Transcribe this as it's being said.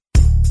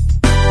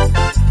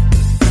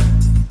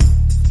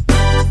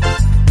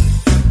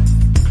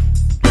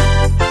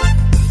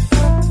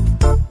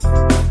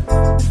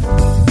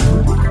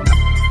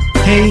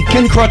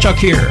Ken Krawchuk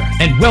here,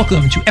 and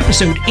welcome to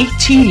episode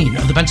 18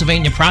 of the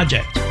Pennsylvania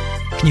Project.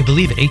 Can you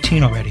believe it?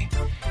 18 already.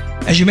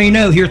 As you may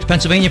know, here at the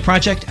Pennsylvania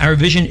Project, our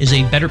vision is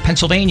a better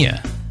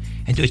Pennsylvania.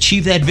 And to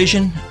achieve that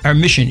vision, our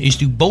mission is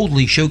to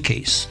boldly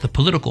showcase the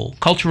political,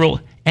 cultural,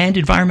 and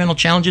environmental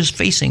challenges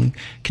facing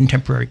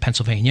contemporary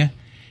Pennsylvania,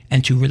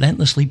 and to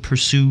relentlessly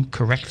pursue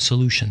correct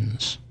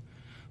solutions.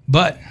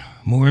 But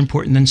more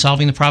important than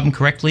solving the problem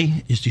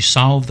correctly is to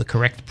solve the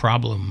correct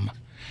problem.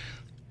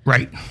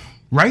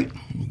 Right,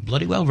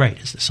 bloody well right,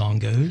 as the song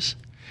goes.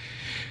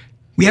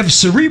 We have a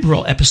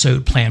cerebral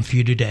episode planned for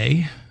you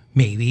today,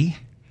 maybe.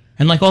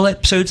 And like all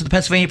episodes of the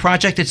Pennsylvania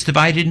Project, it's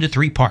divided into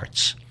 3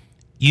 parts.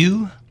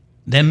 You,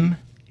 them,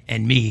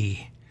 and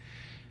me.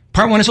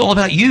 Part 1 is all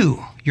about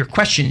you, your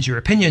questions, your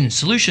opinions,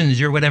 solutions,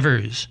 your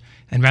whatevers.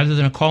 And rather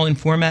than a call-in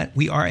format,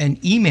 we are an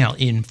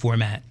email-in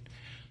format.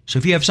 So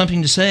if you have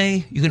something to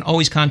say, you can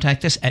always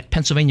contact us at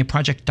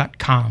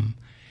PennsylvaniaProject.com.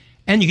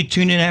 And you can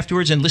tune in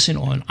afterwards and listen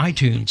on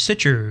iTunes,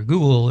 Stitcher,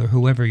 Google, or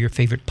whoever your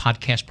favorite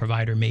podcast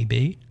provider may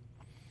be.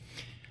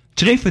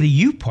 Today for the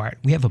you part,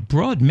 we have a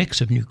broad mix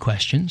of new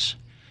questions.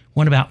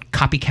 One about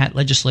copycat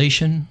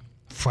legislation,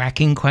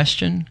 fracking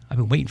question, I've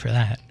been waiting for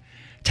that,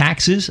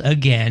 taxes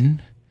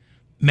again,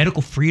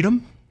 medical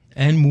freedom,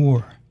 and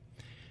more.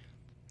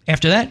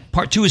 After that,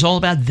 part 2 is all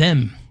about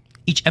them.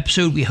 Each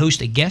episode we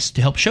host a guest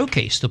to help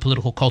showcase the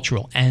political,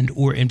 cultural, and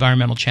or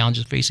environmental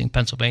challenges facing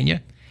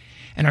Pennsylvania.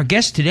 And our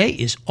guest today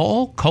is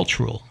all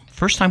cultural.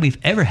 First time we've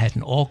ever had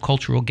an all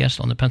cultural guest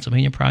on the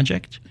Pennsylvania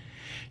Project.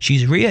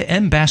 She's Rhea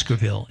M.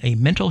 Baskerville, a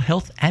mental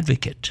health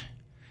advocate.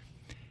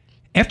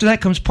 After that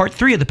comes part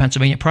 3 of the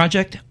Pennsylvania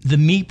Project, the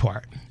me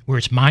part, where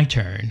it's my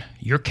turn,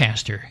 your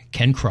caster,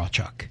 Ken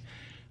Krawchuk.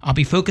 I'll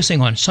be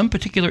focusing on some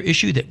particular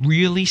issue that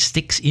really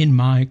sticks in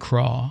my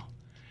craw.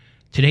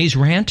 Today's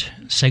rant,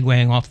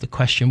 segueing off the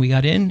question we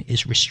got in,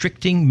 is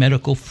restricting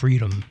medical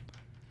freedom.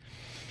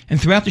 And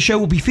throughout the show,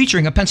 we'll be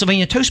featuring a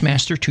Pennsylvania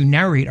Toastmaster to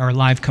narrate our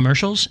live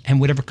commercials and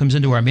whatever comes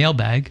into our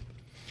mailbag.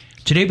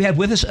 Today we have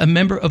with us a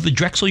member of the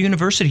Drexel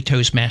University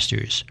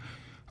Toastmasters,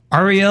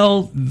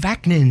 Ariel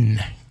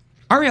Vaknin.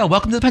 Ariel,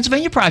 welcome to the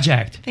Pennsylvania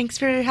Project. Thanks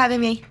for having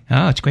me.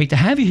 Oh, it's great to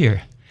have you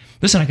here.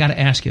 Listen, I got to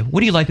ask you, what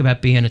do you like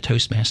about being a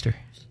Toastmaster?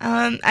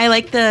 I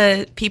like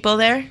the people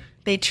there.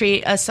 They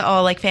treat us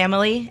all like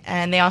family,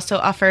 and they also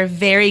offer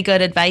very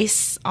good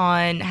advice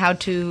on how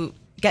to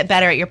get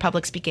better at your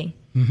public speaking.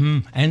 Mm-hmm.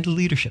 And the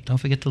leadership. Don't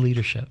forget the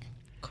leadership.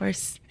 Of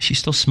course. She's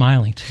still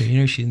smiling, too. You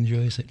know, she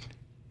enjoys it.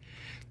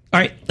 All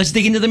right, let's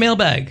dig into the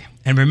mailbag.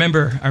 And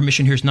remember, our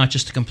mission here is not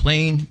just to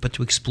complain, but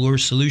to explore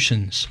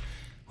solutions.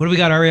 What do we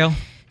got, Ariel?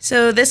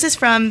 So this is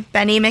from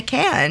Benny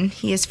McCann.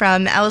 He is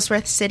from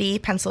Ellsworth City,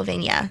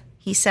 Pennsylvania.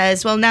 He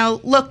says, well, now,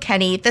 look,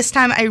 Kenny, this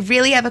time I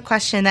really have a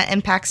question that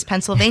impacts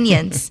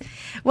Pennsylvanians.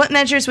 What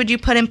measures would you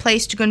put in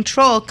place to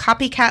control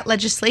copycat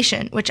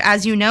legislation, which,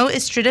 as you know,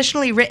 is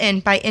traditionally written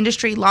by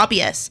industry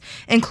lobbyists,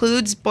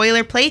 includes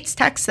boilerplate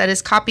text that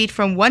is copied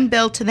from one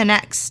bill to the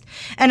next,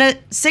 and a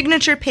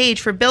signature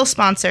page for bill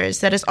sponsors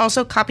that is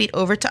also copied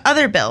over to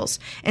other bills,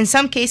 in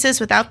some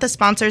cases without the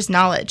sponsor's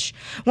knowledge.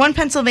 One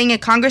Pennsylvania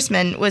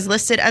congressman was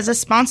listed as a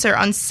sponsor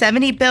on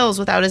 70 bills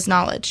without his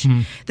knowledge.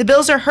 The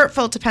bills are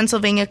hurtful to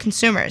Pennsylvania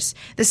consumers.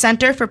 The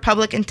Center for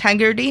Public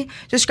Integrity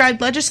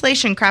described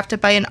legislation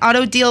crafted by an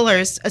auto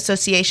dealers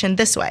association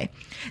this way.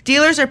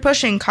 Dealers are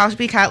pushing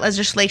copycat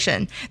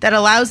legislation that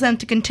allows them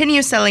to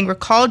continue selling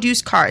recalled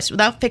used cars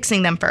without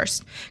fixing them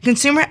first.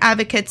 Consumer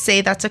advocates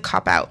say that's a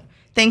cop-out.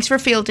 Thanks for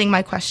fielding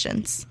my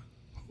questions.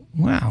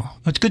 Wow.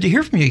 It's good to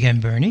hear from you again,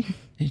 Bernie.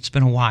 It's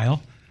been a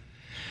while.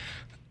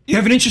 You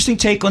have an interesting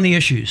take on the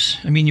issues.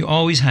 I mean, you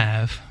always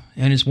have,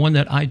 and it's one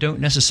that I don't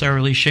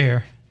necessarily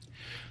share.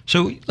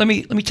 So let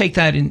me take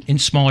that in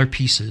smaller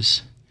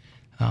pieces.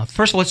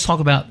 First of all, let's talk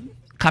about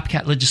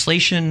copycat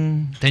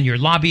legislation, then your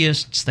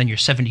lobbyists, then your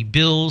 70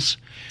 bills,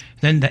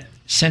 then that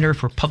Center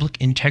for Public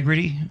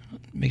Integrity.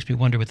 Makes me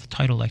wonder with a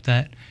title like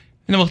that. And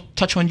then we'll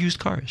touch on used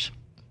cars.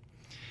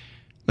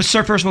 Let's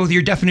start first of all with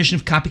your definition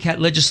of copycat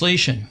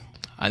legislation.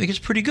 I think it's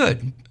pretty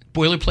good.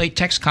 Boilerplate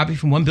text copied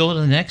from one bill to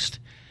the next,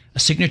 a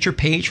signature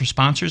page for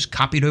sponsors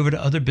copied over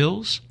to other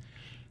bills.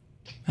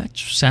 That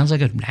sounds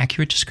like an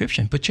accurate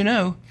description. But you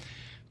know,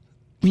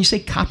 when you say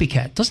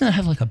copycat, doesn't that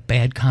have like a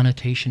bad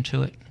connotation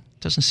to it? It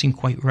doesn't seem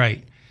quite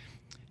right.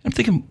 I'm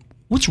thinking,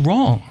 what's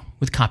wrong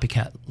with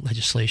copycat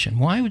legislation?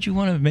 Why would you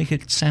want to make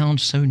it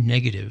sound so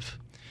negative?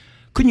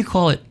 Couldn't you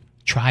call it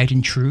tried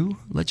and true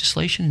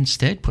legislation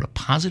instead? Put a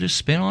positive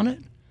spin on it?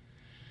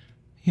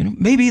 You know,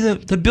 maybe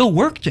the bill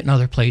worked in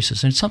other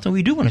places and it's something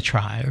we do want to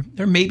try,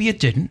 or maybe it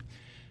didn't.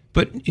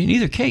 But in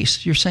either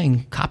case, you're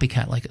saying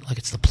copycat like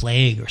it's the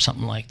plague or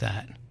something like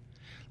that.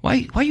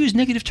 Why use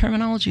negative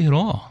terminology at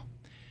all?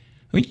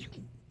 I mean,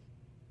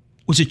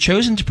 was it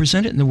chosen to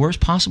present it in the worst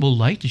possible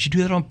light? Did you do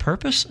that on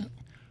purpose?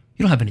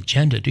 You don't have an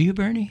agenda, do you,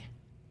 Bernie?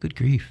 Good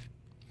grief.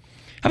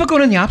 How about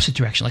going in the opposite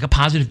direction, like a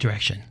positive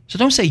direction? So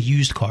don't say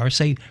used cars,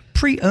 say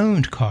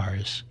pre-owned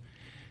cars.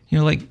 You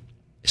know, like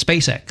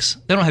SpaceX.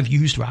 They don't have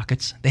used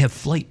rockets. They have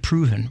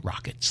flight-proven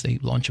rockets. They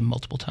launch them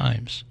multiple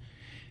times.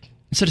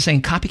 Instead of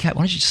saying copycat,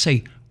 why don't you just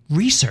say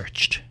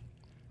researched,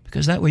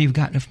 because that way you've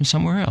gotten it from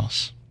somewhere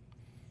else.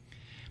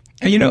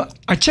 And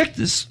I checked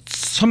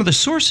some of the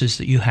sources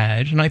that you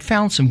had, and I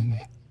found some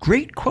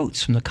great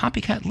quotes from the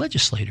copycat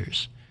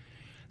legislators.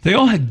 They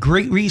all had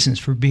great reasons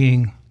for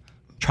being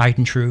tried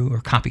and true or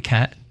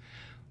copycat.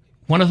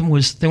 One of them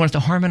was they wanted to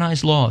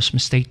harmonize laws from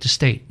state to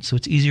state, so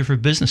it's easier for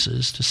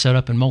businesses to set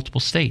up in multiple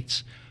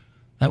states.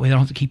 That way they don't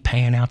have to keep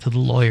paying out to the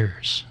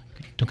lawyers.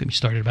 Don't get me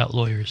started about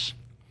lawyers.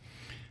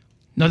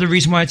 Another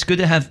reason why it's good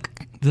to have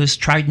this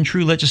tried and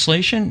true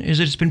legislation is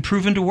that it's been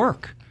proven to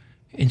work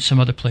in some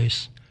other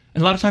place.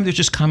 And a lot of times they're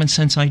just common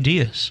sense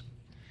ideas.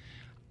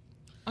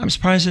 I'm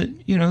surprised that,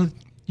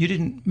 you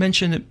didn't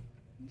mention that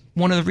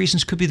one of the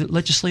reasons could be that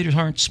legislators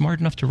aren't smart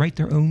enough to write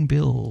their own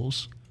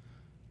bills.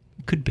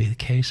 Could be the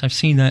case. I've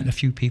seen that in a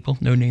few people.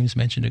 No names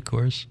mentioned, of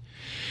course.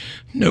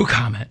 No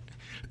comment.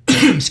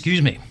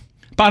 Excuse me.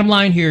 Bottom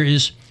line here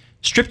is,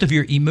 stripped of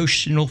your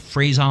emotional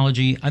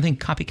phraseology, I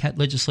think copycat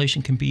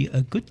legislation can be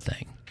a good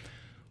thing.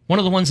 One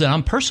of the ones that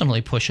I'm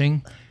personally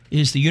pushing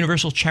is the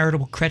Universal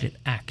Charitable Credit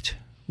Act,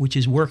 which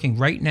is working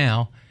right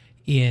now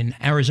in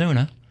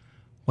Arizona.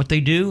 What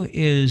they do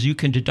is you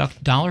can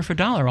deduct dollar for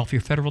dollar off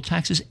your federal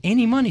taxes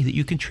any money that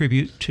you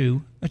contribute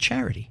to a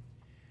charity.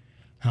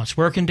 Now, it's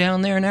working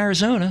down there in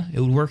Arizona. It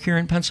would work here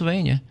in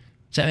Pennsylvania.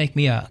 Does that make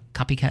me a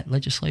copycat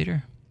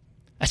legislator?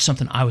 That's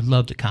something I would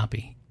love to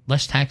copy.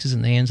 Less taxes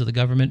in the hands of the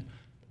government,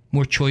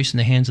 more choice in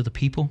the hands of the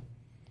people.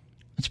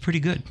 That's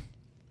pretty good.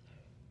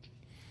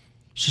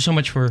 So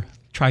much for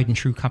tried and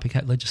true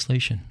copycat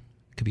legislation.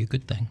 It could be a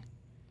good thing.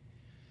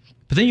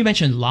 But then you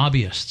mentioned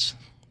lobbyists.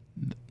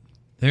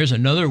 There's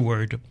another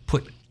word to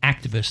put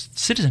activists,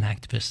 citizen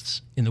activists,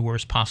 in the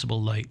worst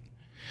possible light.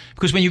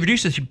 Because when you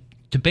reduce it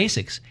to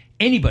basics,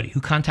 anybody who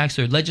contacts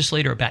their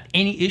legislator about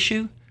any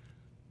issue,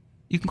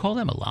 you can call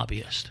them a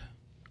lobbyist.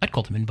 I'd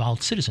call them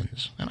involved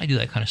citizens, and I do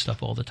that kind of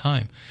stuff all the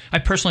time. I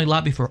personally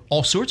lobby for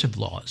all sorts of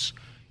laws: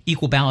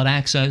 equal ballot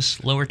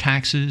access, lower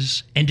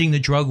taxes, ending the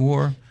drug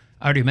war.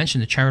 I already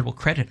mentioned the Charitable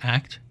Credit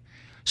Act.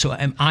 So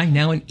am I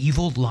now an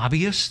evil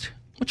lobbyist?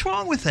 What's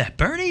wrong with that,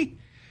 Bernie?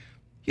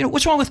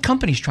 What's wrong with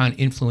companies trying to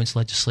influence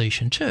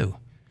legislation, too?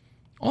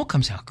 All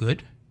comes out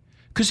good.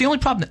 Because the only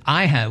problem that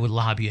I have with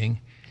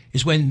lobbying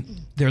is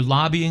when they're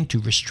lobbying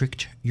to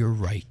restrict your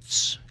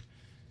rights.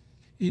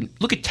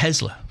 Look at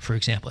Tesla, for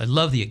example. I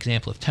love the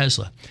example of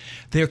Tesla.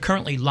 They're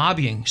currently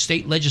lobbying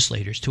state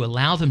legislators to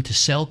allow them to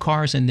sell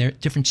cars in their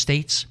different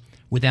states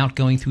without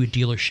going through a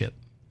dealership.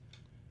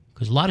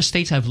 Because a lot of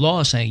states have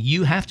laws saying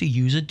you have to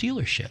use a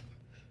dealership.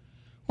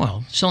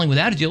 Well, selling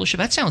without a dealership,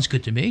 that sounds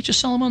good to me. Just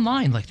sell them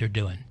online like they're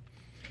doing.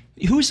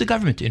 Who is the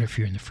government to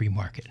interfere in the free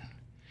market?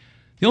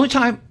 The only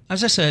time,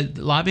 as I said,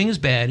 lobbying is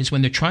bad is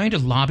when they're trying to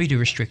lobby to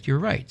restrict your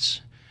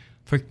rights.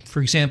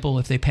 For example,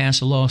 if they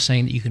pass a law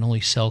saying that you can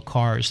only sell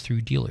cars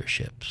through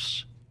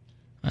dealerships,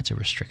 that's a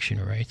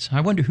restriction of rights.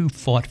 I wonder who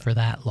fought for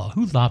that law.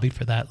 Who lobbied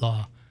for that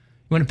law?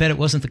 You want to bet it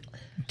wasn't the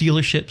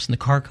dealerships and the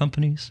car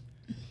companies?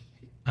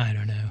 I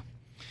don't know.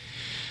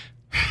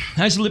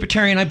 As a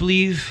libertarian, I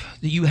believe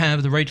that you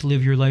have the right to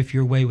live your life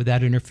your way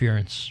without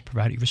interference,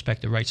 provided you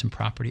respect the rights and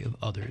property of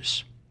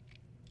others.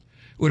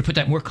 Or to put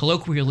that more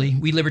colloquially,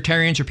 we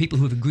libertarians are people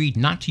who have agreed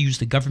not to use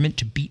the government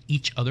to beat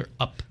each other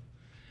up.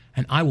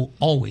 And I will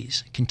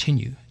always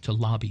continue to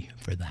lobby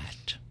for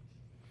that.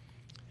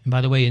 And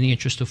by the way, in the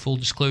interest of full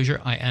disclosure,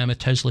 I am a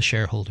Tesla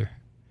shareholder,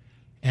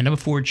 and I'm a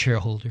Ford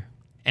shareholder,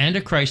 and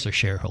a Chrysler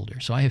shareholder.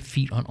 So I have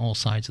feet on all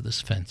sides of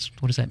this fence.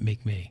 What does that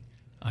make me?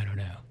 I don't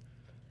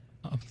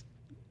know.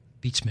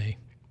 Beats me.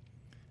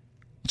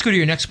 Let's go to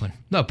your next one.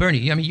 No, Bernie,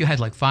 you had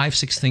like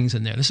 5-6 things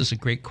in there. This is a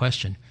great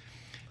question.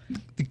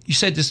 You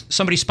said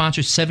somebody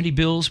sponsored 70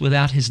 bills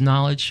without his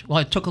knowledge. Well,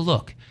 I took a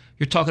look.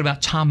 You're talking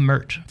about Tom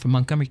Mert from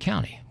Montgomery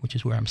County, which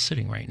is where I'm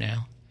sitting right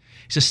now.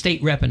 He's a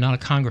state rep and not a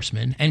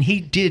congressman, and he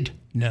did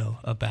know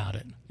about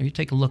it. If you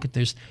take a look at,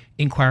 there's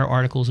Inquirer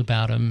articles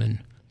about him and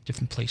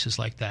different places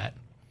like that.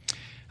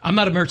 I'm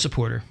not a Mert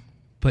supporter,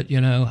 but,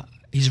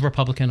 he's a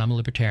Republican, I'm a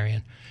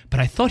libertarian. But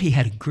I thought he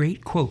had a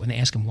great quote when they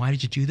asked him, why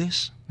did you do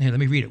this? Here, let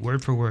me read it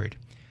word for word.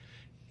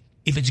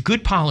 If it's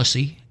good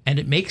policy and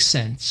it makes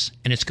sense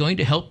and it's going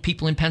to help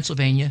people in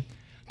Pennsylvania,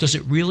 does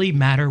it really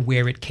matter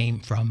where it came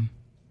from?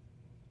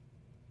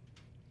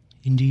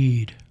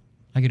 Indeed.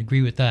 I could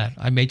agree with that.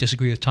 I may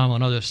disagree with Tom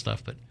on other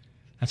stuff, but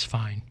that's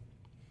fine.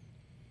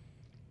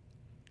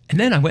 And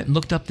then I went and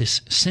looked up this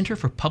Center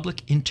for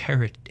Public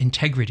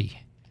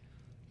Integrity.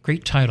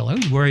 Great title. I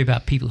always worry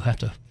about people who have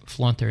to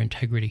flaunt their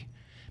integrity.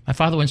 My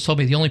father once told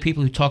me the only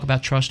people who talk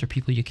about trust are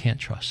people you can't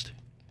trust.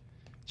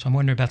 So I'm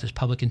wondering about this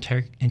public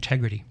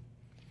integrity.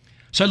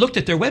 So I looked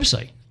at their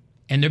website,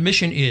 and their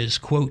mission is,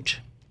 quote,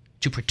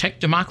 to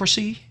protect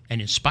democracy and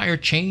inspire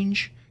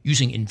change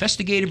using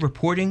investigative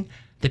reporting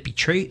that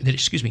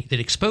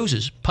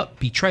exposes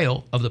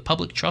betrayal of the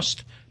public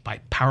trust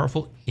by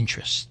powerful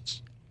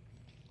interests.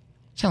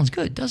 Sounds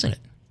good, doesn't it?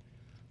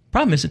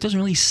 Problem is, it doesn't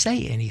really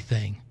say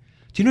anything.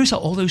 Do you notice how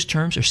all those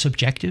terms are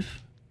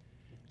subjective?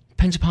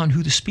 Depends upon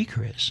who the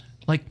speaker is.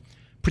 Like,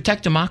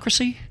 protect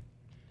democracy?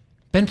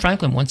 Ben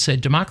Franklin once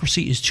said,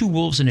 democracy is two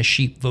wolves and a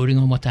sheep voting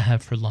on what to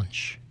have for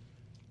lunch.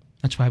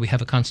 That's why we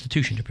have a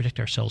constitution, to protect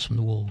ourselves from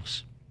the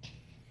wolves.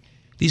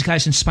 These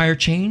guys inspire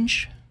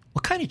change?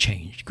 What kind of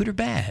change? Good or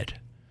bad?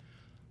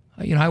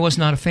 I was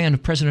not a fan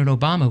of President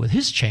Obama with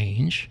his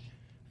change.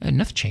 I had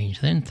enough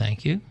change then,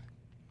 thank you.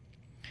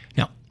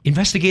 Now,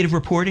 investigative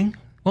reporting?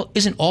 Well,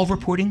 isn't all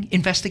reporting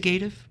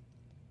investigative?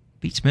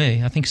 Beats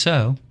me, I think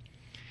so.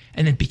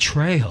 And then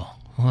betrayal.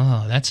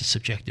 Oh, that's a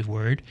subjective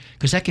word,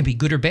 because that can be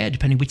good or bad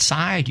depending which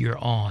side you're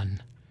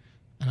on.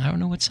 And I don't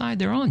know what side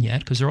they're on yet,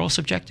 because they're all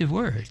subjective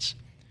words.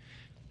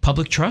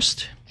 Public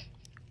trust?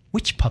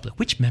 Which public?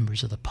 Which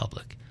members of the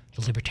public?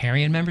 The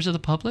libertarian members of the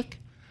public?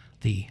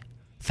 The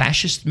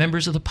fascist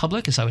members of the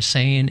public, as I was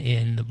saying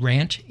in the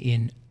rant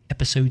in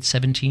episode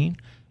 17,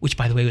 which,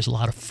 by the way, was a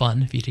lot of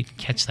fun if you didn't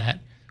catch that,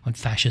 on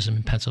fascism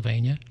in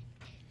Pennsylvania.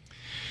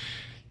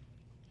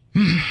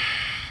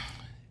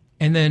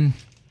 And then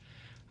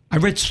I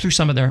read through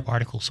some of their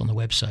articles on the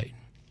website.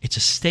 It's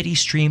a steady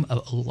stream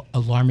of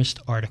alarmist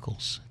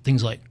articles.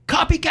 Things like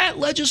copycat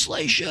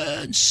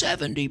legislation,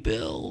 70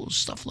 bills,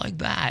 stuff like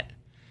that.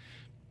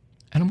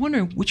 And I'm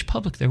wondering which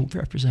public they're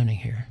representing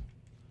here.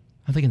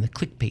 I'm thinking the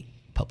clickbait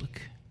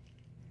public.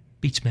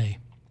 Beats me.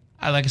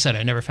 Like I said,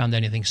 I never found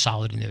anything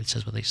solid in there that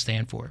says what they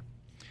stand for.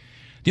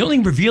 The only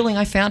revealing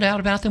I found out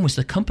about them was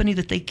the company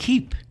that they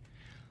keep.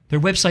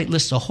 Their website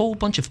lists a whole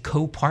bunch of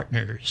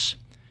co-partners.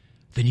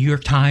 The New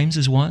York Times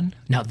is one.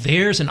 Now,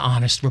 there's an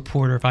honest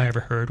reporter if I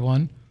ever heard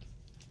one.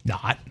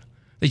 Not.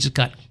 They just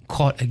got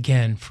caught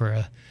again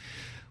for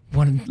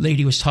one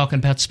lady was talking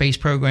about space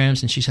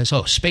programs, and she says,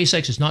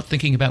 SpaceX is not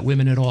thinking about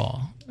women at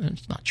all. And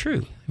it's not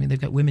true. I mean, they've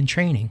got women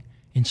training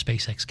in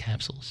SpaceX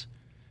capsules.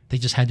 They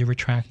just had to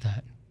retract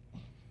that.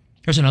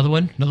 Here's another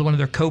one. Another one of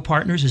their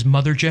co-partners is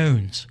Mother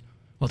Jones.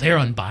 Well, they're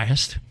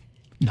unbiased.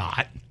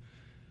 Not.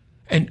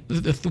 And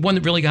the one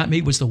that really got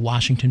me was the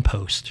Washington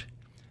Post.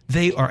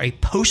 They are a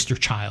poster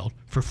child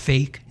for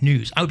fake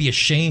news. I would be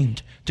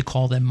ashamed to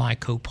call them my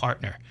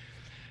co-partner.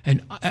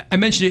 And I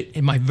mentioned it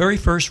in my very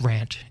first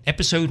rant,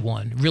 episode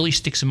 1, really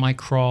sticks in my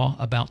craw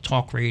about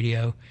talk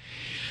radio.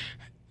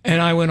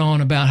 And I went on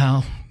about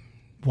how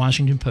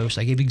Washington Post,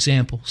 I gave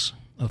examples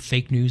of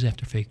fake news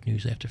after fake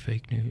news after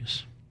fake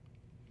news.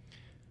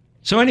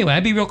 So anyway,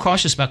 I'd be real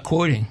cautious about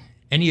quoting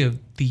any of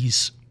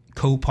these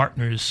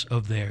co-partners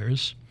of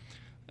theirs.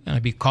 And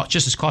I'd be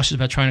just as cautious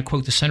about trying to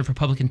quote the Center for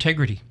Public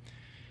Integrity.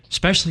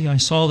 Especially, I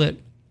saw that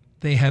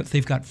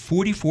they've got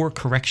 44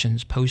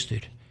 corrections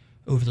posted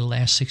over the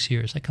last 6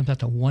 years. That comes out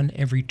to 1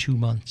 every 2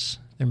 months.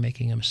 They're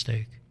making a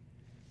mistake.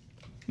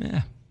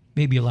 Yeah,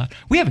 maybe a lot.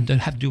 We haven't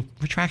had to do a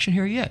retraction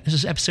here yet. This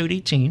is episode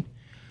 18.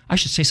 I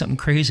should say something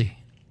crazy.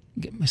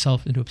 Get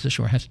myself into a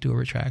position where I have to do a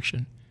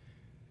retraction.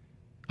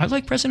 I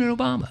like President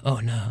Obama.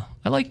 Oh, no.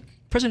 I like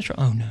President Trump.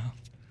 Oh, no.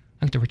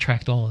 I have to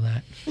retract all of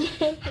that.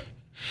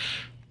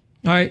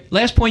 All right,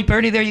 last point,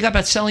 Bernie, there you got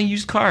about selling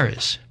used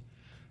cars.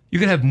 You're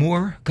going to have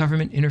more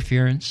government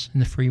interference in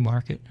the free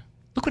market.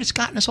 Look what it's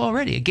gotten us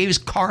already. It gave us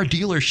car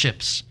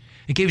dealerships.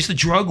 It gave us the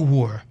drug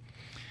war.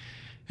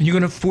 And you're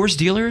going to force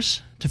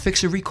dealers to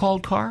fix a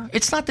recalled car?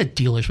 It's not the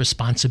dealer's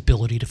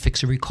responsibility to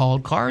fix a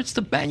recalled car. It's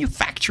the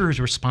manufacturer's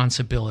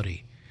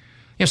responsibility.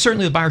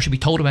 Certainly the buyer should be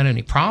told about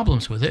any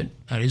problems with it.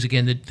 That is,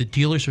 again, the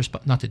dealer's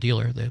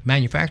the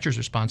manufacturer's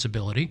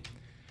responsibility.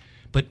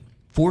 But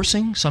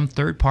forcing some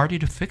third party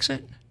to fix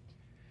it?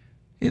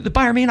 The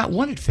buyer may not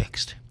want it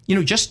fixed.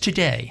 Just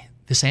today,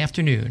 this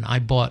afternoon, I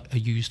bought a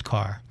used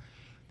car.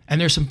 And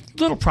there's some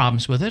little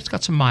problems with it. It's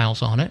got some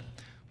miles on it.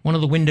 One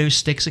of the windows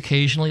sticks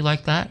occasionally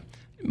like that.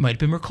 It might have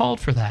been recalled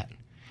for that.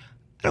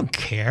 I don't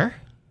care.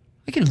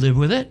 I can live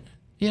with it.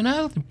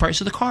 The price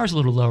of the car is a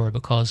little lower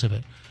because of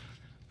it.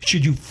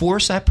 Should you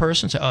force that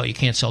person to say, you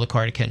can't sell the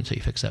car to Ken until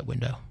you fix that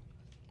window?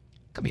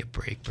 Give me a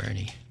break,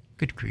 Bernie.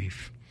 Good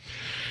grief.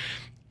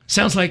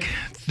 Sounds like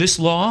this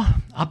law,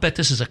 I'll bet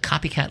this is a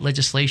copycat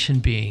legislation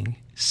being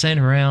sent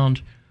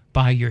around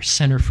by your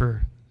Center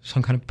for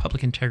some kind of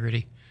public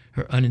integrity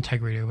or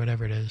unintegrity or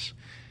whatever it is.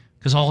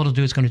 Because all it'll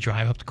do is going to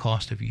drive up the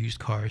cost of used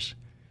cars.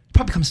 It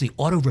probably comes to the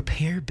auto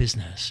repair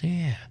business.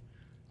 Yeah,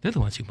 they're the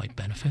ones who might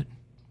benefit.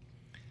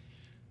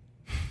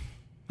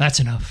 That's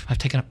enough. I've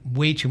taken up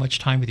way too much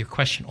time with your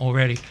question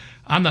already.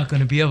 I'm not going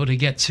to be able to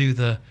get to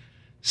the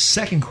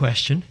second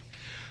question.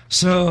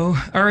 So,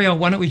 Ariel,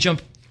 why don't we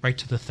jump right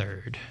to the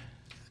third?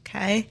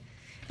 Okay.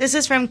 This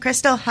is from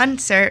Crystal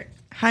Hunsicker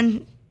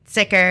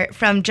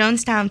from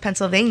Jonestown,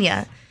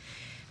 Pennsylvania.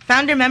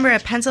 Founder member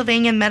of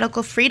Pennsylvania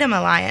Medical Freedom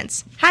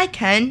Alliance. Hi,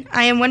 Ken.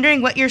 I am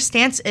wondering what your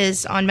stance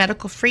is on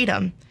medical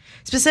freedom,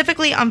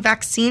 specifically on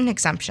vaccine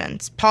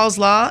exemptions, Paul's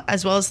Law,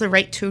 as well as the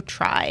right to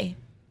try.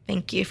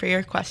 Thank you for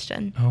your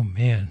question. Oh,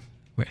 man.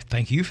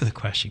 Thank you for the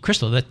question.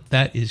 Crystal,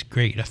 that is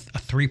great, a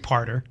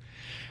three-parter.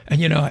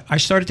 And, I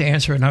started to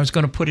answer it, and I was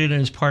going to put it in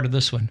as part of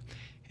this one.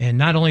 And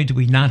not only do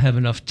we not have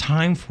enough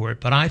time for it,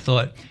 but I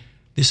thought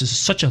this is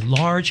such a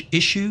large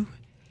issue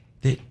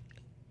and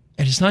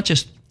it's not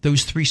just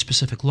those 3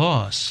 specific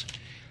laws,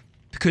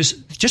 because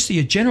just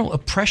the general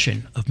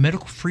oppression of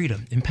medical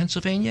freedom in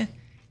Pennsylvania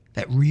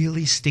that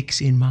really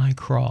sticks in my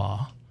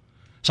craw.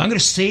 So I'm going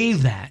to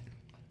save that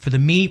for the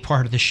me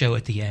part of the show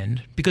at the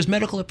end, because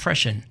medical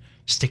oppression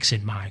sticks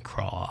in my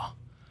craw.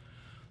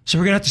 So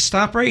we're going to have to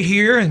stop right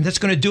here, and that's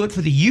going to do it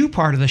for the you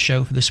part of the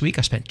show for this week.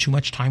 I spent too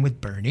much time with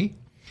Bernie.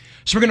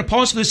 So we're going to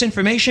pause for this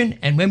information,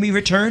 and when we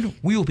return,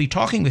 we will be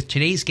talking with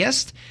today's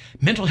guest,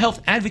 mental health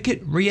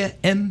advocate Rhea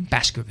M.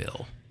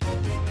 Baskerville.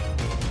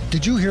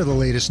 Did you hear the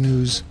latest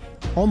news?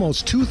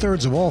 Almost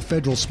 2/3 of all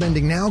federal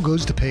spending now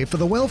goes to pay for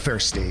the welfare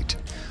state.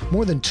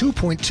 More than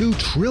 $2.2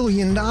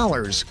 trillion,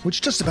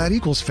 which just about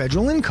equals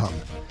federal income.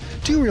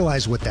 Do you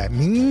realize what that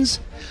means?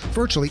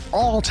 Virtually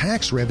all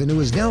tax revenue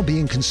is now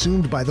being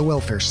consumed by the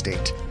welfare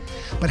state.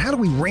 But how do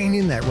we rein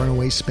in that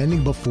runaway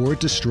spending before it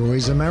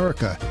destroys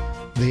America?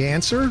 The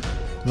answer?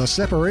 The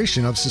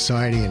separation of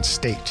society and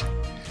state.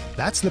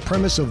 That's the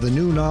premise of the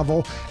new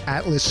novel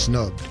Atlas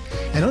Snubbed,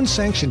 an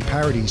unsanctioned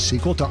parody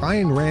sequel to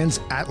Ayn Rand's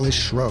Atlas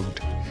Shrugged.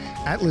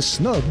 Atlas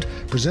Snubbed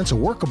presents a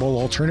workable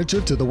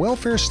alternative to the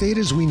welfare state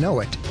as we know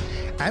it.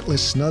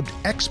 Atlas Snubbed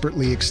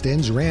expertly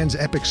extends Rand's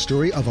epic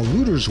story of a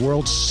looter's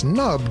world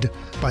snubbed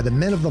by the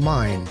men of the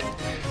mind,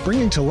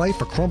 bringing to life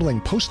a crumbling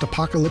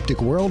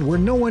post-apocalyptic world where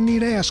no one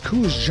need ask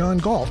who is John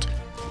Galt,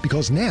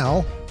 because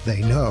now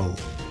they know.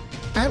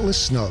 Atlas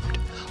Snubbed,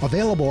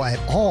 available at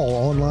all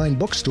online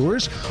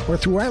bookstores or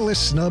through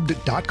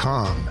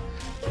atlassnubbed.com.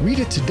 Read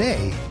it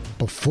today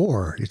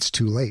before it's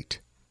too late.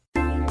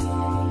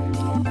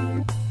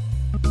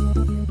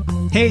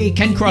 Hey,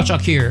 Ken Krawchuk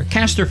here,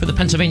 caster for the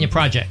Pennsylvania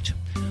Project.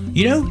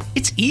 You know,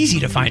 it's easy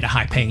to find a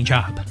high-paying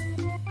job.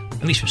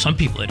 At least for some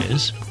people it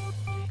is.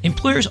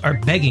 Employers are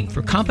begging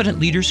for competent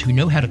leaders who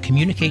know how to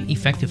communicate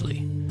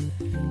effectively.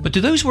 But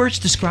do those words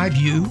describe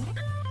you?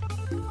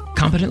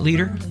 Competent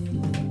leader?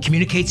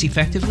 Communicates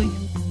effectively?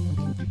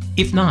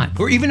 If not,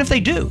 or even if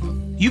they do,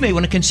 you may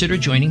want to consider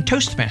joining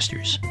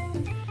Toastmasters.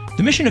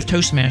 The mission of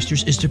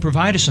Toastmasters is to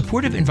provide a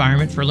supportive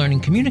environment for learning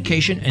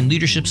communication and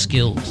leadership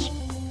skills.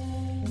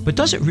 But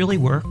does it really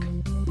work?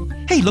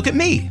 Hey, look at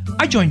me.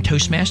 I joined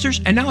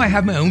Toastmasters, and now I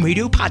have my own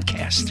radio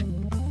podcast.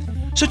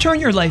 So turn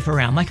your life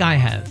around like I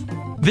have.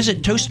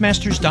 Visit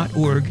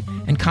Toastmasters.org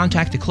and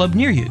contact a club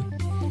near you.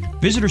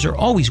 Visitors are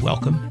always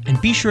welcome, and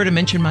be sure to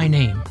mention my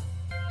name.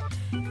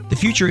 The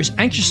future is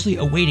anxiously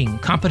awaiting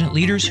competent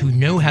leaders who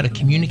know how to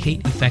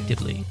communicate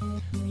effectively.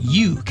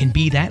 You can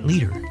be that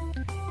leader.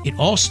 It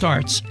all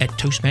starts at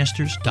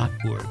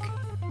Toastmasters.org.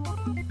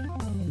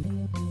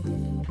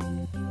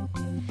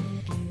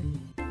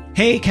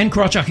 Hey, Ken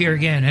Krawchuk here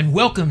again, and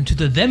welcome to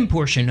the Them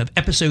portion of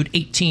episode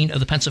 18 of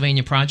the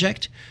Pennsylvania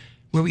Project,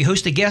 where we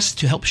host a guest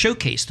to help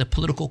showcase the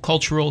political,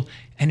 cultural,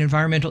 and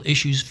environmental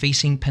issues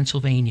facing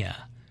Pennsylvania.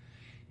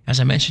 As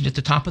I mentioned at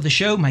the top of the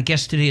show, my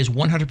guest today is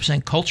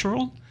 100%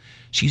 cultural.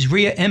 She's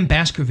Rhea M.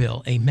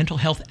 Baskerville, a mental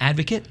health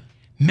advocate,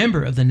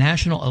 member of the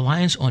National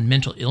Alliance on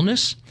Mental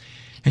Illness,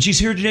 and she's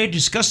here today to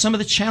discuss some of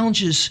the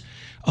challenges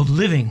of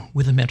living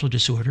with a mental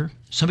disorder,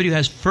 somebody who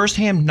has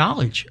firsthand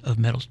knowledge of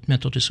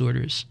mental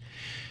disorders.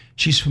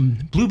 She's from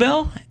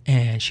Bluebell,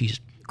 and she's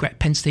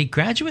Penn State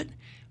graduate,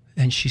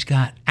 and she's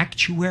got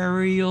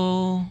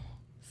actuarial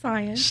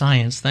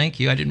science. Thank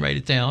you. I didn't write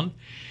it down.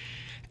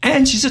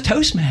 And she's a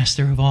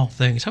Toastmaster of all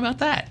things. How about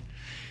that?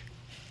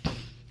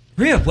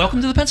 Rhea,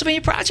 welcome to the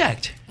Pennsylvania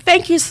Project.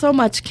 Thank you so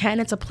much, Ken.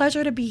 It's a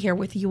pleasure to be here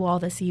with you all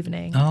this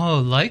evening. Oh,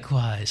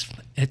 likewise.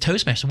 A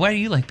Toastmaster. Why do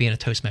you like being a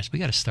Toastmaster? We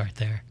got to start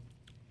there.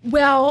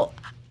 Well,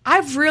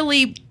 I've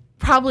really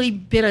probably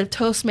been a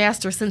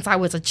Toastmaster since I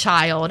was a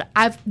child.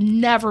 I've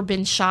never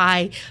been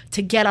shy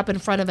to get up in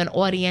front of an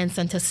audience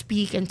and to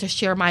speak and to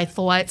share my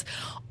thoughts.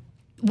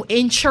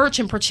 In church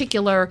in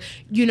particular,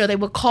 you know, they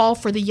would call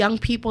for the young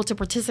people to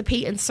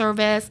participate in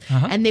service,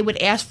 and they would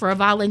ask for a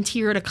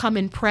volunteer to come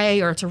and pray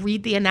or to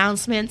read the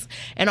announcements.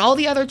 And all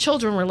the other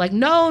children were like,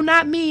 no,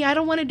 not me. I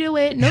don't want to do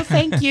it. No,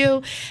 thank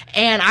you.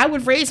 And I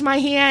would raise my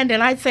hand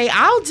and I'd say,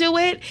 I'll do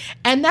it.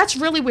 And that's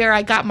really where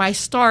I got my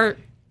start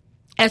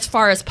as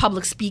far as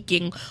public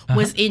speaking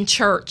was in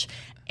church.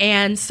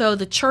 And so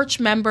the church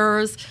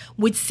members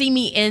would see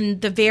me in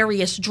the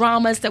various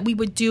dramas that we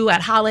would do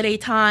at holiday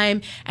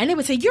time. And they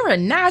would say, you're a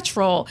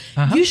natural.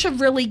 You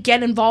should really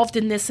get involved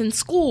in this in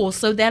school.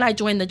 So then I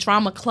joined the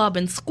drama club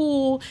in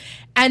school.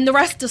 And the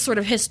rest is sort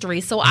of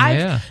history. So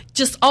I've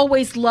just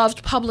always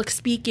loved public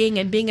speaking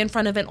and being in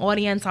front of an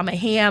audience. I'm a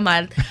ham.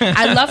 I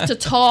love to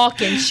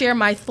talk and share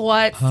my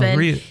thoughts and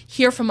Rhea,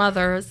 hear from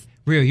others.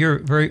 Rhea, you're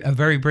a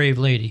very brave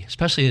lady,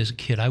 especially as a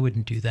kid. I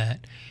wouldn't do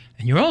that.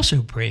 And you're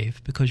also brave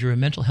because you're a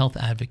mental health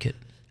advocate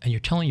and you're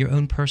telling your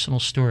own personal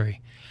story.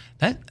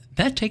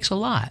 That takes a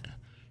lot.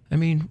 I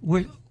mean,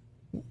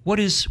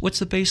 what's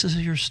the basis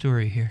of your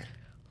story here?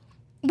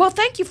 Well,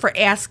 thank you for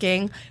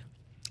asking.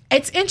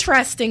 It's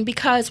interesting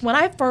because when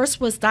I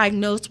first was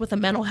diagnosed with a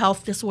mental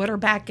health disorder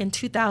back in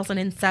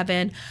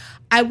 2007,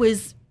 I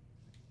was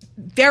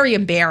very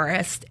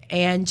embarrassed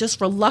and just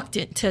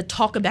reluctant to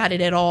talk about it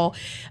at all.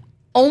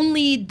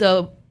 Only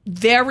the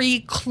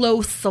very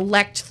close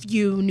select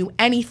few knew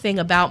anything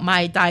about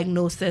my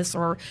diagnosis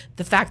or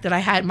the fact that I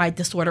had my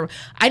disorder.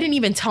 I didn't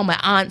even tell my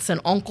aunts and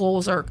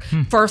uncles or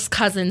first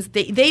cousins.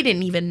 They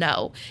didn't even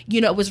know.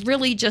 It was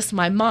really just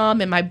my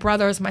mom and my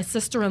brothers, my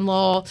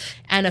sister-in-law,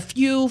 and a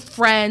few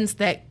friends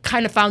that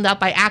kind of found out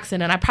by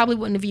accident. I probably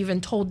wouldn't have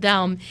even told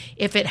them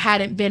if it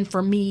hadn't been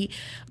for me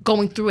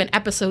going through an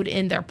episode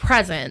in their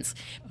presence,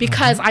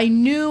 because I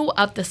knew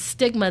of the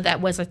stigma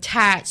that was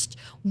attached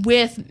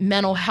with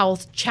mental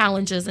health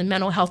challenges and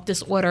mental health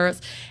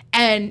disorders.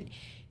 And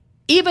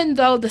even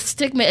though the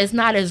stigma is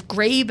not as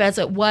grave as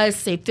it was,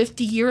 say,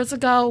 50 years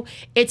ago,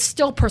 it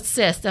still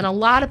persists. And a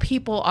lot of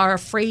people are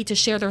afraid to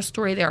share their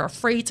story. They're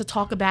afraid to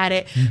talk about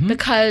it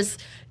because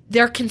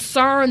they're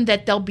concerned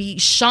that they'll be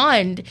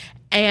shunned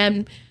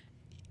and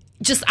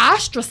just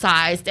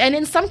ostracized. And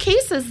in some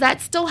cases that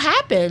still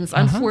happens,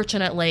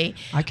 unfortunately.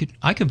 I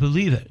could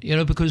believe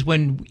it, because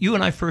when you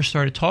and I first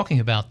started talking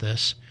about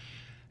this,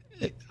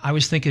 I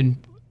was thinking,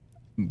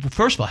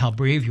 first of all, how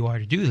brave you are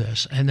to do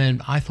this. And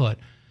then I thought,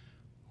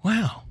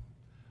 wow,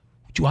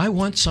 do I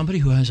want somebody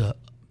who has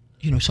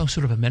some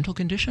sort of a mental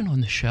condition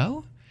on the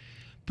show?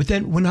 But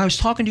then when I was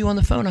talking to you on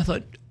the phone, I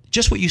thought,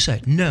 just what you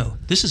said, no,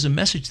 this is a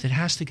message that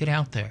has to get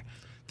out there.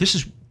 This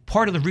is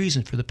part of the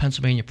reason for the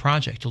Pennsylvania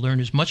Project, to learn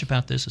as much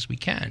about this as we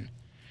can.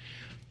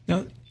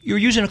 Now, you're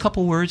using a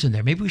couple words in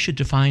there. Maybe we should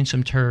define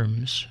some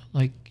terms.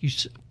 Like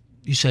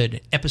you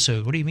said,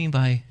 episode. What do you mean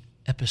by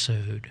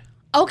episode?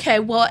 Okay,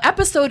 well,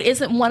 episode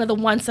isn't one of the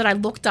ones that I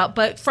looked up,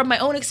 but from my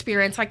own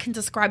experience, I can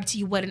describe to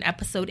you what an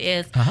episode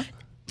is.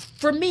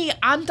 For me,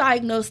 I'm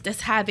diagnosed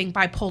as having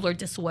bipolar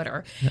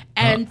disorder.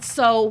 And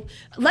so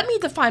let me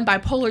define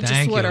bipolar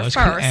disorder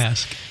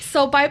first.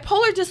 So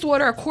bipolar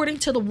disorder, according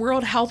to the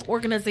World Health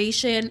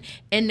Organization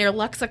in their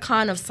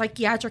lexicon of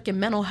psychiatric and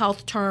mental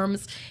health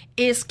terms,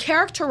 is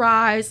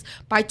characterized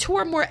by 2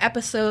 or more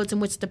episodes in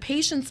which the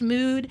patient's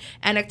mood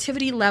and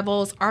activity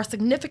levels are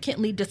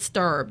significantly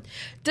disturbed.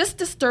 This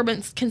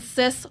disturbance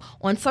consists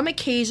on some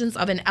occasions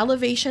of an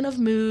elevation of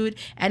mood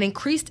and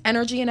increased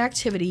energy and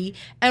activity,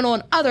 and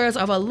on others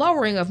of a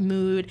lowering of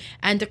mood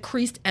and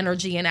decreased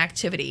energy and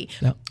activity.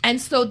 And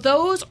so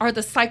those are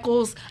the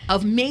cycles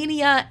of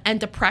mania and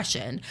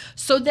depression.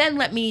 So then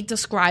let me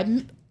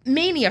describe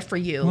mania for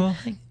you. Well,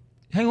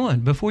 hang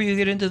on. Before you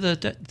get into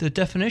the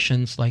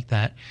definitions like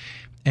that,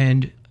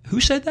 and who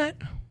said that?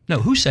 No,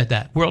 who said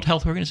that? World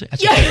Health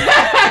Organization?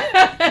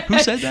 Who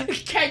said that?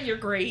 Ken, you're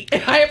great.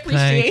 I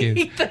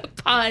appreciate the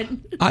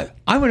pun. I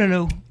want to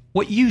know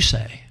what you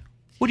say.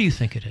 What do you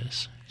think it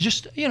is?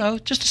 Just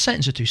a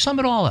sentence or two. Sum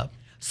it all up.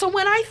 So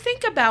when I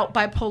think about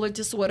bipolar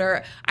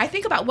disorder, I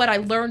think about what I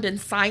learned in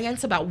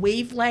science about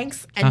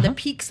wavelengths and the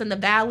peaks and the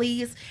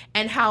valleys,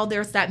 and how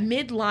there's that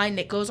midline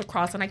that goes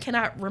across. And I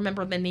cannot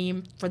remember the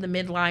name for the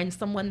midline.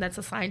 Someone that's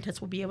a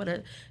scientist will be able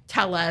to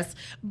tell us.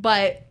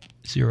 But,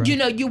 zero.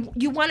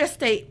 You want to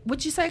stay,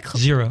 what'd you say?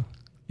 Zero.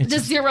 The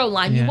zero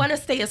line. Yeah. You want to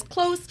stay as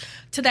close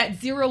to that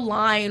zero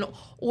line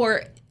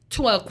or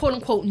to a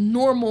quote-unquote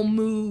normal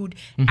mood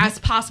as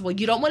possible.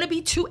 You don't want to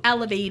be too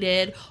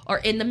elevated or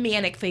in the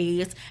manic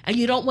phase, and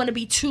you don't want to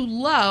be too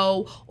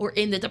low or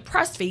in the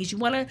depressed phase. You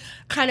want to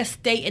kind of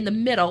stay in the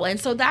middle. And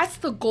so that's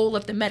the goal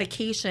of the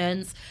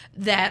medications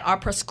that are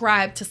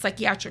prescribed to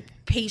psychiatric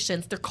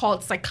patients. They're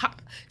called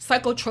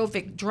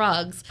psychotropic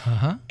drugs,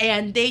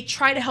 and they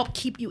try to help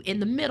keep you in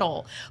the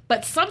middle.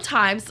 But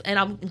sometimes, and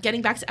I'm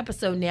getting back to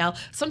episode now,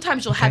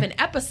 sometimes you'll have an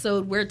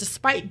episode where,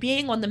 despite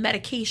being on the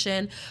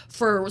medication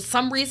for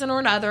some reason or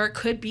another, it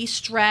could be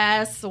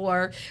stress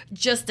or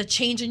just a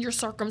change in your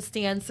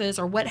circumstances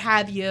or what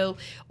have you,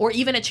 or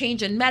even a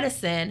change in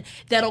medicine,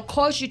 that'll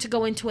cause you to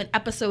go into an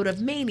episode of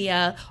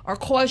mania or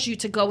cause you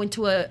to go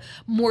into a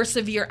more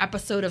severe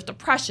episode of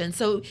depression.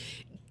 So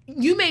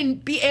you may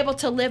be able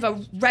to live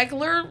a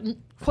regular,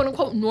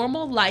 quote-unquote,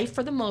 normal life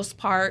for the most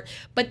part,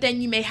 but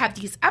then you may have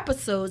these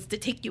episodes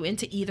that take you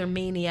into either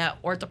mania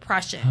or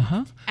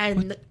depression.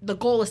 And the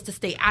goal is to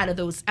stay out of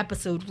those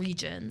episode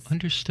regions.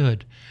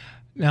 Understood.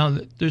 Now,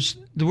 there's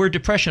the word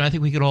depression. I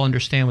think we could all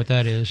understand what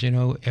that is.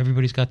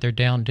 Everybody's got their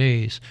down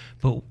days.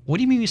 But what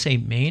do you mean when you say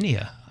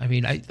mania? I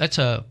mean, that's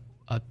a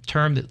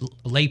term that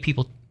lay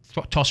people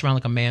toss around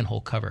like a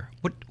manhole cover.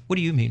 What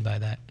do you mean by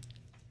that?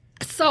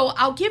 So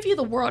I'll give you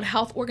the World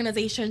Health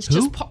Organization's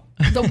Who?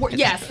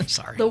 Yes.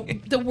 Sorry.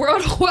 The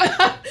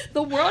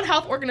World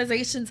Health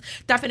Organization's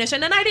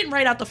definition, and I didn't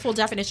write out the full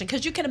definition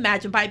because you can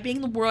imagine, by being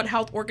the World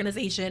Health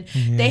Organization,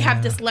 they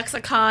have this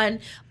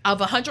lexicon of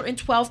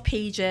 112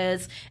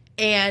 pages,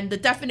 and the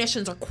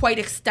definitions are quite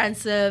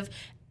extensive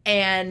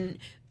and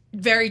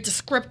very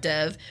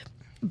descriptive.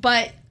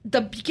 But the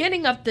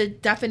beginning of the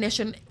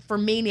definition for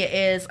mania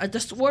is a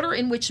disorder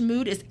in which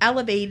mood is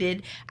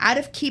elevated out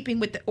of keeping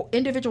with the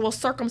individual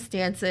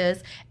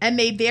circumstances and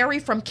may vary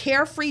from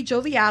carefree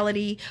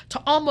joviality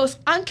to almost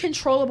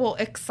uncontrollable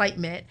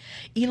excitement.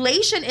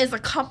 Elation is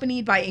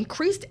accompanied by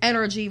increased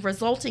energy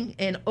resulting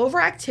in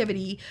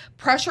overactivity,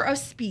 pressure of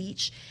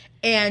speech,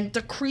 and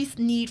decreased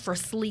need for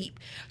sleep.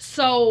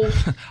 So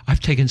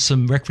I've taken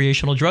some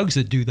recreational drugs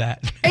that do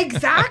that.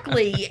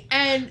 Exactly.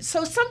 And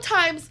so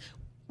sometimes,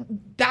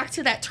 back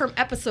to that term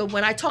episode,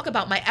 when I talk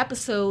about my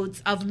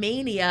episodes of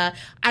mania,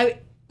 I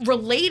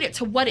relate it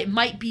to what it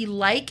might be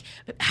like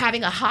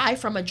having a high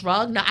from a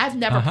drug. Now, I've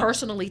never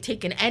personally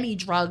taken any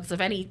drugs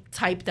of any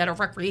type that are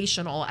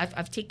recreational.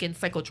 I've taken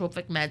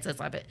psychotropic meds, as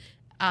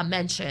I've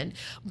mentioned.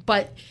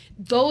 But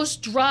those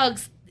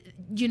drugs,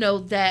 you know,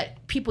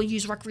 that people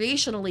use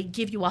recreationally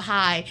give you a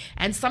high.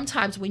 And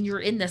sometimes when you're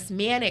in this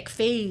manic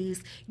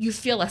phase, you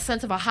feel a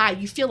sense of a high.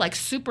 You feel like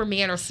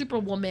Superman or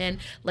Superwoman,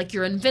 like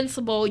you're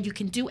invincible, you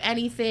can do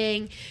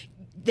anything,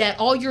 that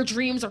all your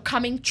dreams are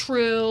coming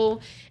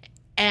true,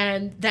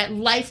 and that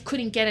life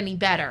couldn't get any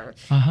better.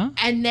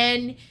 And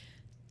then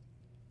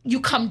you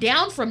come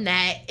down from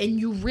that and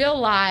you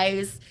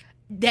realize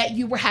that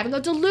you were having a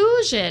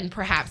delusion,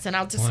 perhaps. And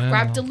I'll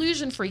describe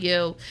delusion for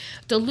you.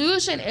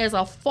 Delusion is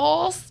a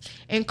false,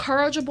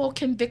 incorrigible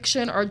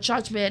conviction or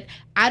judgment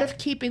out of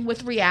keeping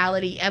with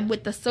reality and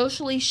with the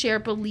socially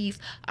shared belief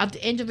of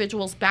the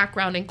individual's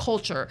background and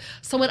culture.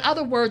 So in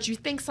other words, you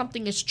think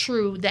something is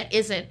true that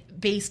isn't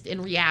based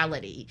in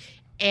reality.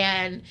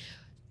 And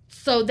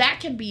so that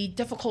can be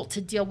difficult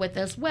to deal with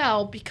as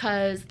well,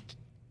 because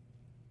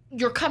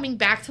you're coming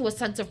back to a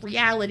sense of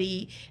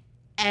reality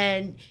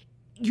and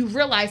you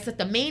realize that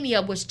the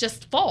mania was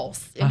just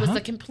false. It was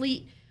a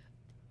complete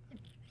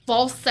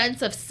false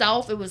sense of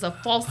self. It was a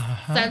false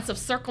sense of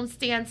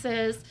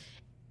circumstances.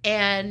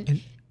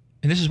 And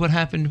this is what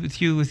happened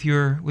with you, with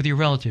your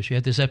relatives. You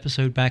had this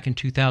episode back in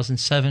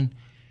 2007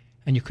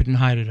 and you couldn't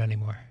hide it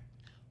anymore.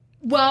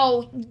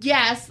 Well,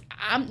 yes.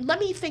 Let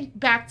me think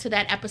back to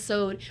that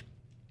episode.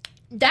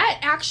 That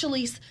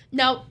actually,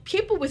 now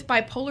people with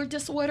bipolar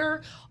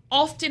disorder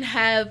often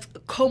have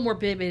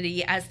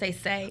comorbidity, as they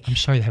say. I'm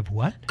sorry, they have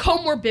what?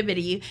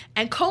 Comorbidity.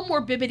 And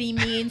comorbidity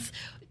means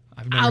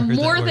I've never heard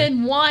more that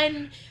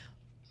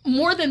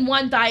than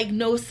one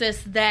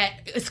diagnosis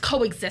that is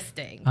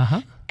coexisting.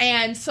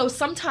 And so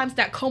sometimes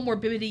that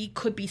comorbidity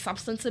could be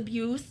substance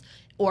abuse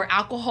or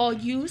alcohol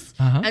use.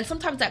 And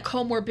sometimes that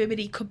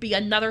comorbidity could be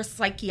another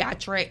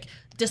psychiatric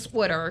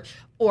disorder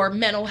or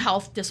mental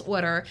health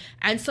disorder.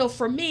 And so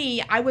for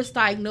me, I was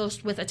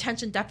diagnosed with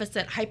attention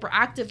deficit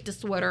hyperactive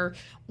disorder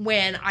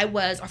when I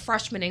was a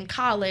freshman in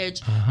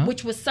college,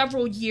 which was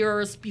several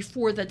years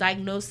before the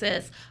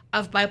diagnosis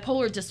of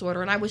bipolar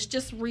disorder. And I was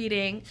just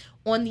reading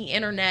on the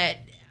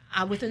internet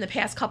within the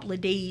past couple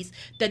of days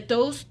that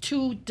those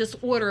two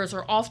disorders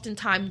are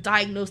oftentimes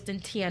diagnosed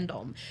in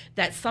tandem,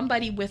 that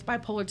somebody with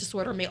bipolar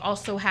disorder may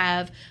also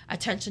have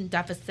attention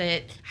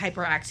deficit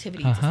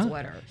hyperactivity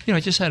disorder. You know, I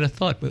just had a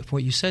thought with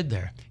what you said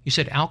there. You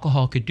said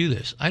alcohol could do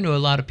this. I know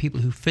a lot of people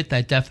who fit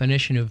that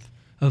definition of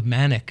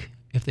manic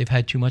if they've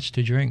had too much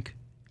to drink.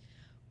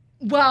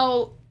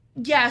 Well,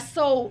 yeah,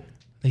 so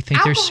they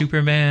think they're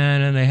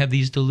Superman and they have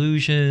these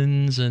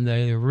delusions and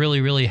they're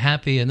really, really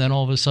happy, and then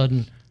all of a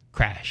sudden,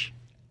 crash.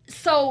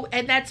 So,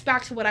 and that's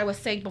back to what I was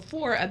saying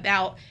before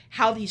about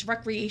how these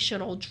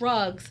recreational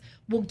drugs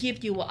will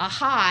give you a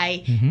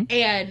high,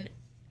 and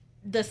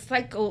the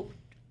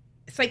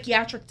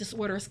psychiatric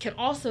disorders can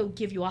also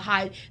give you a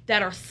high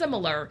that are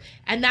similar.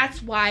 And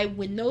that's why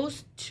when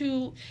those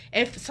two,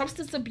 if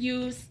substance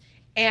abuse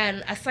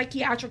and a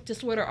psychiatric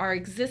disorder are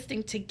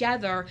existing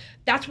together,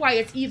 that's why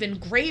it's even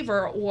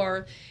graver,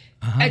 or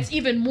it's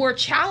even more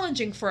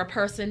challenging for a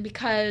person,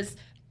 because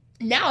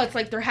now it's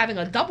like they're having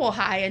a double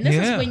high. And this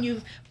is when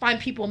you find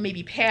people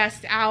maybe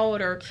passed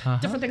out or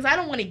different things. I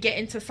don't want to get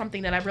into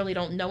something that I really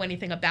don't know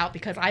anything about,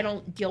 because I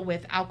don't deal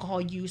with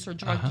alcohol use or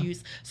drug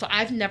use. So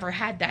I've never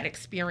had that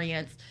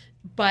experience.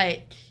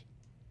 But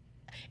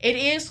it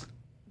is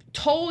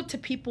told to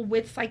people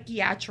with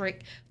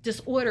psychiatric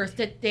disorders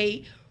that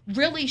they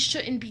really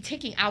shouldn't be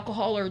taking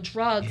alcohol or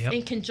drugs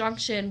in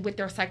conjunction with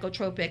their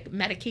psychotropic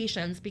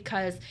medications,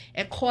 because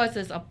it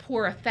causes a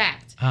poor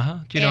effect.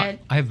 Do you know,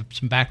 I have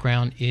some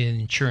background in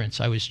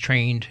insurance. I was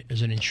trained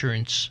as an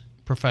insurance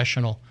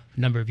professional a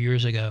number of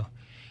years ago.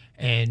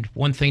 And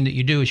one thing that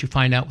you do is you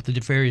find out what the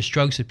various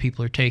drugs that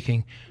people are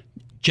taking,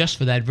 just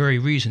for that very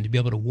reason, to be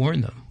able to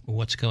warn them of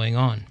what's going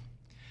on.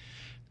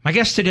 My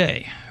guest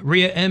today,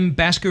 Rhea M.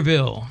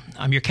 Baskerville.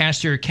 I'm your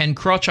caster, Ken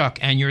Krawchuk,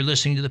 and you're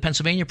listening to the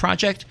Pennsylvania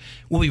Project.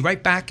 We'll be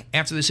right back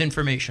after this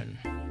information.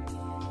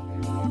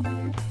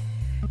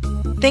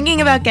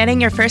 Thinking about getting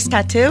your first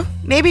tattoo?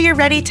 Maybe you're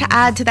ready to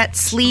add to that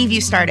sleeve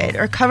you started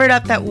or covered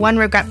up that one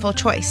regretful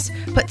choice.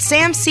 Put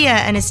Sam Sia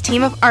and his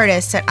team of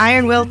artists at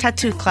Iron Will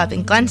Tattoo Club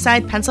in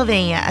Glenside,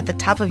 Pennsylvania at the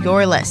top of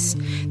your list.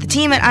 The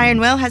team at Iron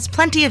Will has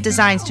plenty of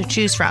designs to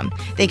choose from.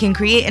 They can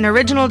create an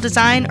original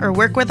design or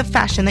work with a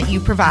fashion that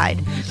you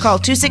provide. Call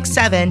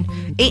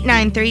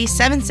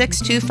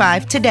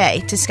 267-893-7625 today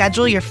to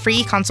schedule your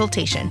free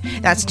consultation.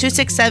 That's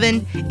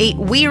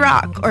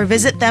 267-8WE-ROCK, or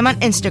visit them on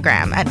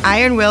Instagram at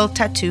Iron Will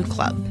Tattoo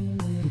Club.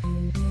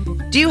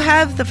 Do you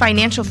have the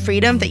financial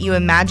freedom that you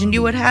imagined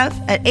you would have?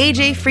 At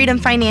AJ Freedom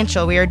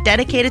Financial, we are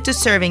dedicated to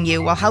serving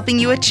you while helping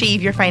you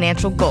achieve your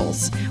financial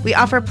goals. We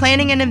offer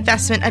planning and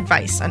investment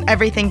advice on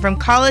everything from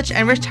college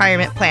and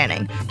retirement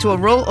planning to a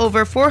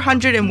rollover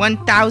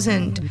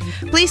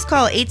 $401,000. Please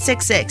call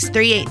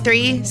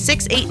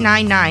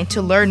 866-383-6899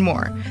 to learn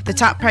more. The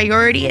top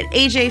priority at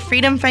AJ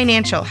Freedom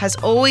Financial has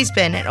always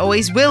been and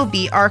always will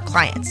be our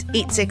clients.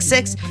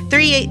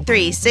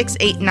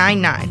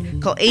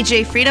 866-383-6899. Call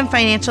AJ Freedom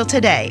Financial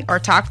today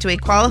or talk to a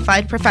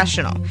qualified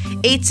professional.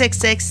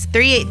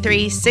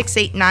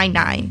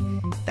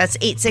 866-383-6899. That's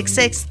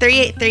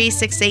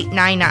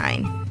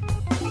 866-383-6899.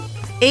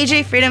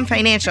 AJ Freedom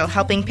Financial,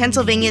 helping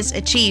Pennsylvanians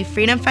achieve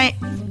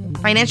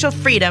financial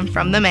freedom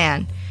from the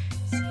man.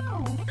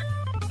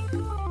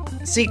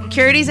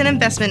 Securities and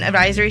investment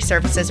advisory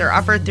services are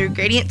offered through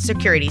Gradient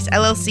Securities,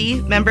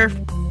 LLC, member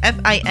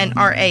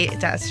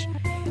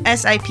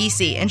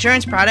FINRA-SIPC.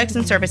 Insurance products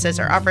and services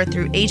are offered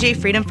through AJ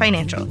Freedom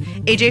Financial.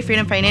 AJ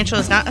Freedom Financial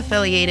is not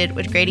affiliated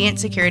with Gradient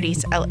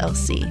Securities,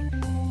 LLC.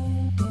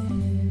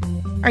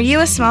 Are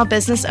you a small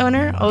business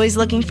owner always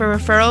looking for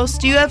referrals?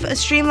 Do you have a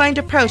streamlined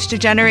approach to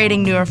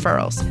generating new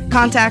referrals?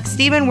 Contact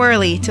Stephen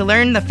Worley to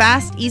learn the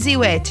fast, easy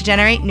way to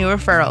generate new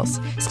referrals.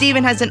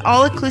 Stephen has an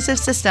all-inclusive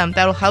system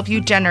that will help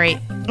you generate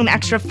an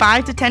extra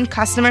 5 to 10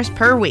 customers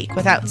per week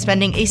without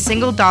spending a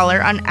single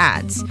dollar on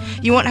ads.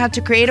 You won't have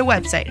to create a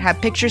website, have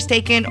pictures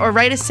taken, or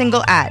write a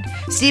single ad.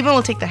 Stephen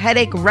will take the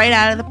headache right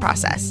out of the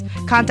process.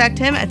 Contact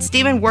him at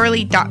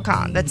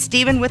StephenWorley.com. That's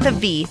Stephen with a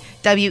V,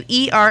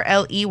 WERLEY.com.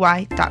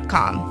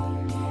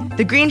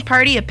 The Green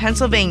Party of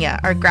Pennsylvania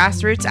are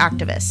grassroots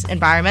activists,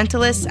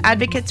 environmentalists,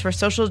 advocates for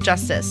social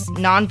justice,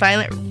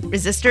 nonviolent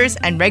resistors,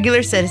 and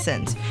regular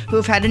citizens who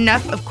have had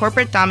enough of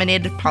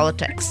corporate-dominated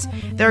politics.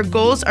 Their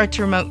goals are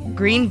to promote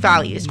green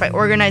values by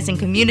organizing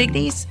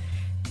communities,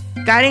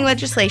 guiding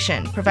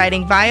legislation,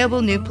 providing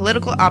viable new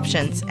political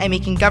options, and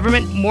making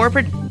government more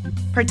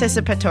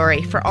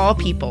participatory for all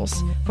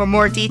peoples. For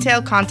more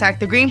detail, contact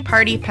the Green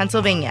Party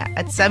Pennsylvania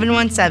at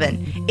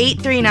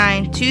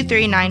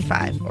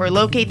 717-839-2395 or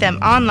locate them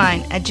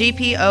online at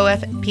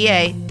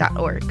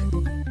gpofpa.org.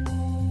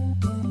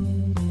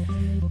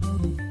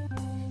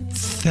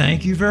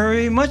 Thank you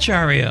very much,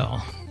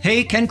 Ariel.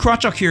 Hey, Ken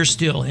Krawchuk here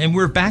still, and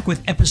we're back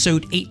with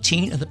episode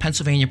 18 of the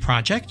Pennsylvania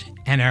Project,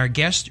 and our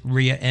guest,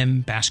 Rhea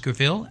M.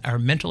 Baskerville, our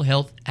mental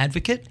health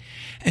advocate,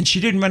 and she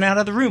didn't run out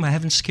of the room. I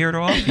haven't scared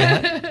her off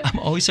yet. I'm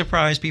always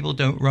surprised people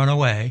don't run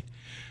away.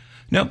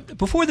 Now,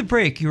 before the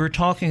break, you were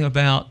talking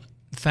about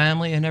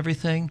family and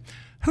everything.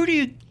 Who do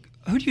you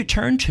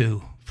turn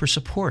to for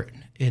support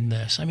in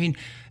this? I mean,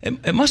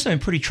 it must have been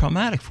pretty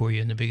traumatic for you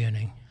in the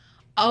beginning.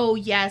 Oh,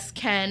 yes,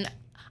 Ken.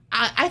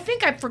 I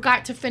think I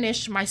forgot to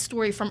finish my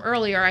story from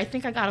earlier. I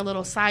think I got a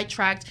little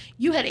sidetracked.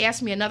 You had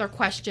asked me another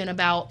question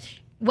about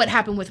what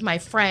happened with my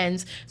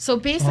friends. So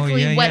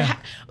basically, I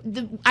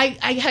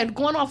had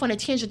gone off on a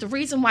tangent. The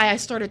reason why I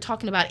started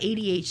talking about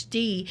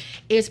ADHD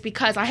is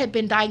because I had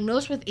been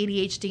diagnosed with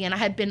ADHD and I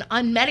had been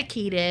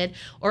unmedicated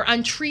or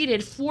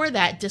untreated for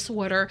that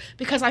disorder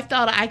because I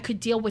felt I could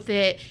deal with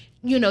it,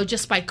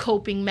 just by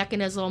coping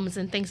mechanisms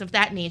and things of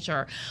that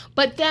nature.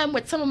 But then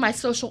with some of my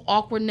social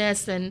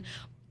awkwardness and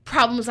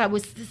problems I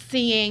was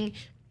seeing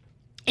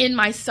in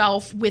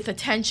myself with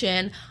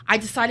attention, I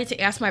decided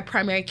to ask my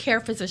primary care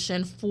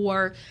physician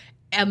for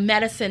a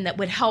medicine that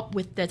would help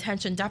with the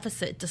attention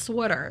deficit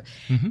disorder.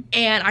 Mm-hmm.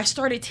 And I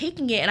started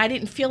taking it, and I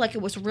didn't feel like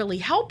it was really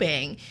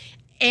helping.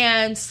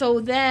 And so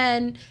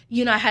then,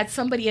 I had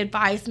somebody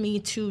advise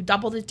me to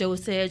double the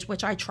dosage,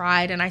 which I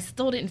tried, and I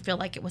still didn't feel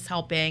like it was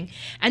helping.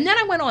 And then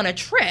I went on a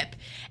trip.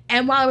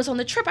 And while I was on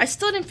the trip, I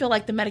still didn't feel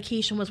like the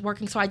medication was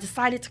working. So I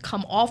decided to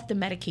come off the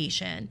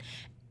medication.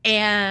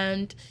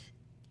 And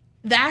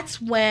that's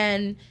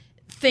when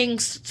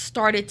things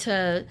started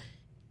to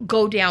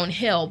go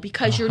downhill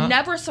because you're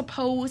never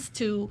supposed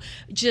to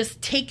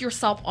just take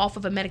yourself off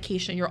of a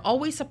medication. You're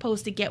always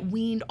supposed to get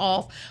weaned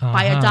off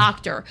by a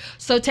doctor.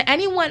 So to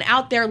anyone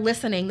out there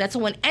listening that's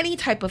on any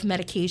type of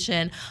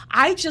medication,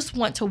 I just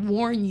want to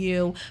warn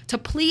you to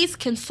please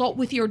consult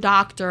with your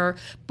doctor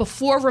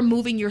before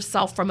removing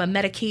yourself from a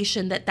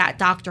medication that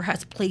doctor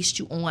has placed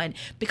you on,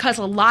 because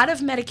a lot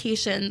of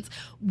medications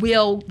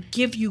will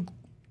give you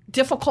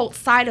difficult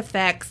side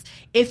effects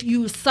if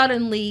you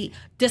suddenly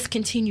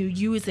discontinue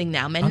using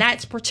them. And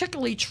that's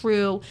particularly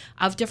true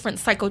of different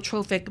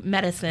psychotropic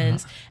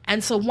medicines.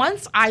 And so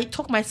once I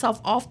took myself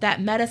off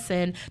that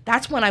medicine,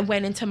 that's when I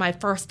went into my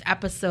first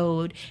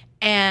episode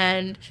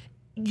and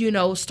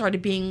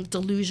started being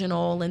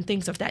delusional and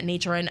things of that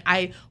nature. And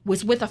I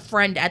was with a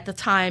friend at the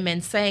time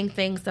and saying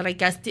things that I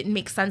guess didn't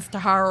make sense to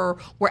her or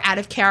were out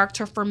of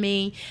character for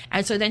me.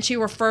 And so then she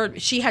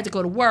had to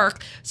go to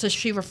work, so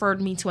she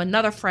referred me to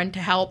another friend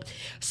to help.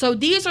 So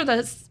these are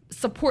the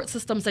support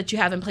systems that you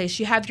have in place.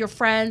 You have your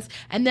friends,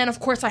 and then of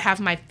course I have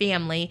my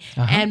family.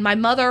 And my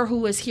mother,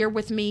 who is here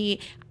with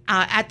me,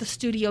 at the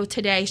studio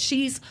today.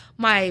 She's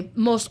my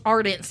most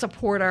ardent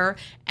supporter,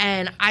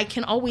 and I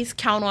can always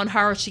count on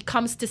her. She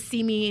comes to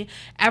see me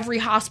every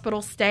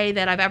hospital stay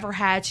that I've ever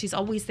had. She's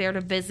always there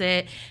to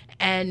visit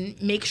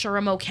and make sure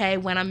I'm okay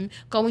when I'm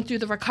going through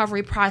the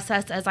recovery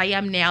process, as I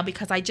am now,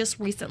 because I just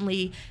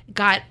recently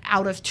got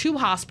out of 2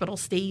 hospital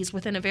stays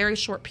within a very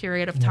short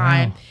period of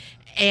time. Wow.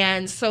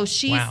 And so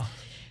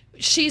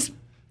she's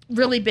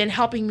really been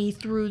helping me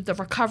through the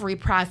recovery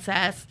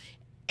process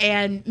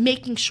and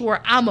making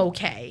sure I'm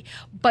okay.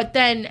 But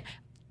then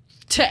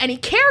to any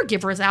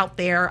caregivers out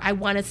there, I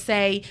want to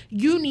say,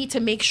 you need to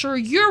make sure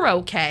you're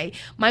okay.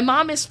 My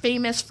mom is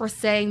famous for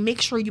saying, make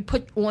sure you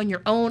put on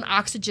your own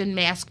oxygen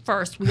mask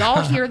first. We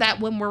all hear that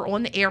when we're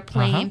on the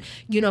airplane.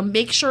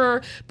 Make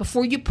sure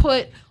before you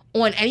put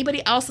on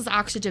anybody else's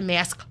oxygen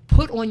mask,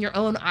 put on your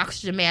own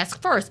oxygen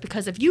mask first,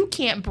 because if you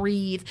can't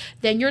breathe,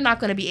 then you're not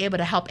going to be able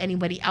to help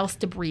anybody else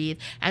to breathe.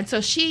 And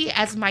so she,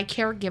 as my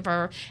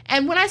caregiver,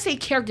 and when I say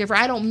caregiver,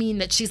 I don't mean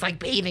that she's like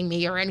bathing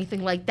me or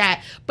anything like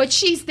that, but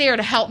she's there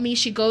to help me.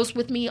 She goes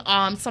with me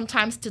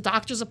sometimes to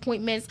doctor's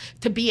appointments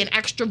to be an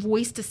extra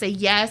voice to say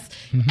yes,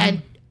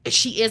 and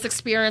she is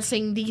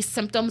experiencing these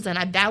symptoms, and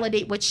I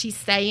validate what she's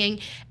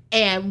saying,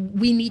 and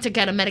we need to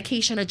get a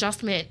medication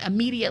adjustment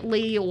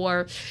immediately,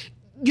 or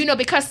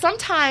because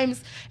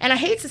sometimes, and I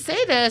hate to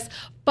say this,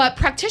 but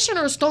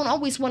practitioners don't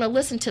always want to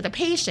listen to the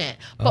patient.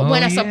 But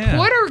when a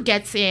supporter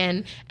gets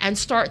in and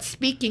starts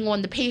speaking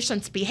on the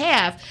patient's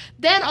behalf,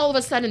 then all of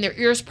a sudden their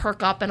ears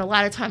perk up, and a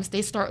lot of times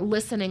they start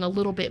listening a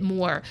little bit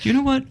more. Do you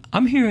know what?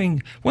 I'm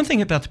hearing one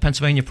thing about the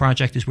Pennsylvania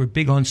Project is we're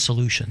big on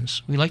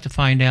solutions. We like to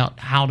find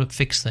out how to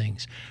fix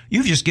things.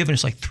 You've just given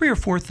us like 3 or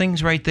 4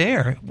 things right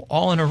there,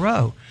 all in a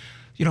row.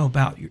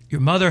 About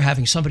your mother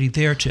having somebody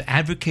there to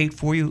advocate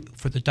for you,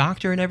 for the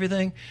doctor and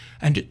everything,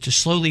 and to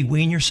slowly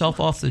wean yourself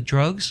off the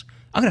drugs.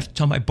 I'm going to have to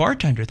tell my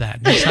bartender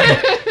that.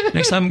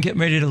 Next time I'm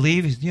getting ready to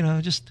leave,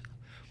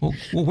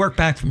 we'll work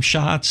back from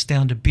shots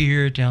down to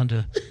beer, down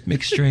to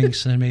mixed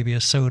drinks, and then maybe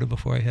a soda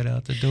before I head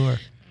out the door.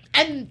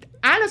 And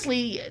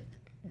honestly,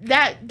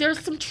 that there's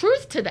some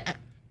truth to that.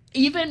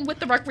 Even with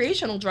the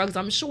recreational drugs,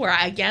 I'm sure.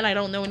 Again, I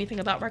don't know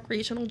anything about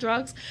recreational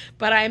drugs,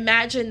 but I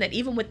imagine that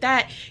even with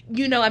that,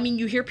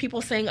 you hear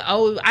people saying,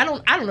 "Oh, I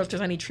don't know if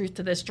there's any truth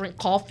to this. Drink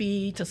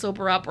coffee to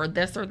sober up, or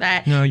this or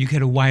that." No, you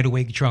get a wide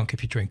awake drunk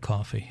if you drink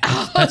coffee.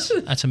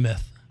 That's a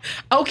myth.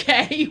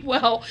 Okay,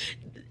 well,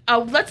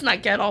 let's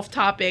not get off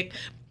topic,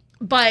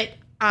 but.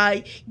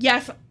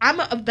 Yes, I'm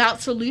about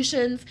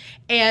solutions,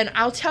 and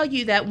I'll tell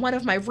you that one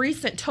of my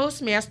recent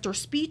Toastmaster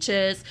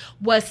speeches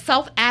was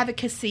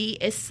self-advocacy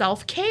is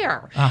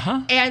self-care.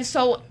 And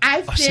so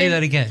say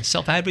that again.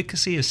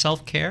 Self-advocacy is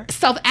self-care?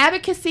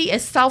 Self-advocacy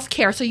is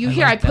self-care. So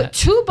I put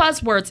 2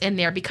 buzzwords in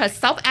there, because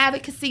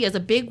self-advocacy is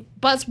a big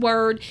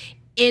buzzword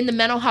in the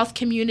mental health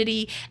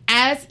community,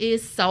 as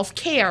is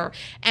self-care.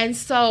 And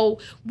so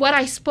what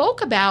I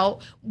spoke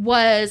about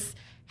was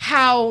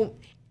how,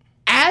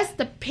 as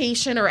the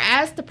patient, or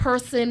as the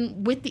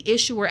person with the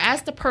issue, or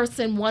as the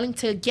person wanting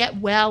to get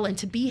well and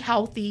to be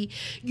healthy,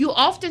 you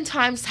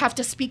oftentimes have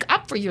to speak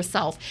up for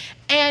yourself.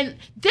 And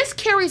this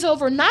carries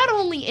over not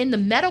only in the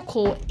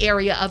medical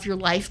area of your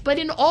life, but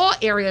in all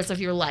areas of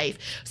your life.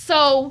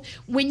 So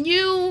when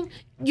you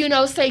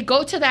say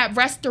go to that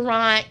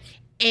restaurant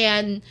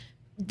and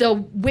the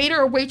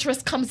waiter or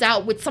waitress comes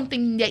out with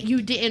something that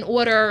you didn't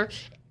order,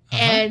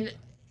 and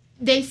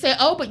they say,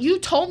 "Oh, but you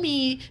told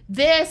me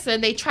this,"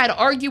 and they try to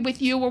argue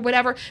with you or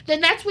whatever, then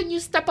that's when you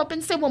step up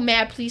and say, "Well, may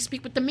I please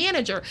speak with the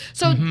manager?"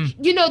 So,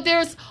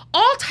 there's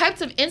all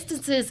types of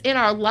instances in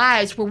our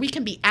lives where we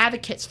can be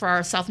advocates for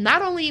ourselves,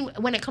 not only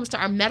when it comes to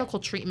our medical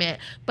treatment,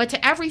 but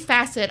to every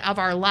facet of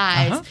our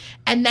lives.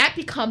 And that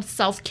becomes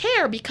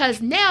self-care,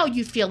 because now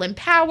you feel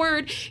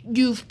empowered.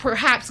 You've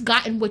perhaps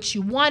gotten what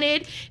you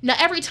wanted. Now,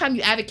 every time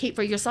you advocate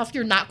for yourself,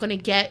 you're not going to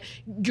get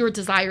your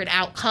desired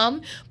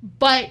outcome,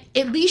 but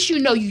at least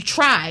you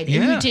tried,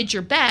 and you did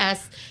your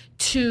best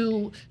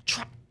to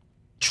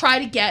try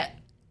to get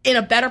in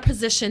a better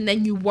position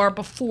than you were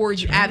before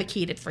you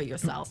advocated for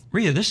yourself.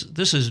 Rhea,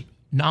 this is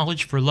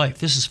knowledge for life.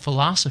 This is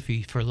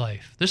philosophy for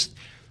life.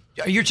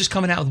 You're just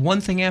coming out with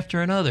one thing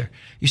after another.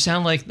 You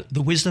sound like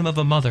the wisdom of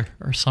a mother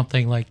or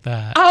something like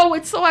that. Oh,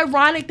 it's so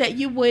ironic that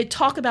you would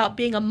talk about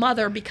being a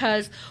mother,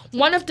 because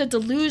one of the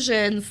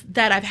delusions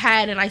that I've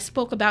had, and I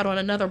spoke about on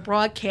another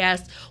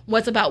broadcast,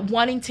 was about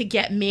wanting to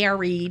get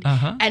married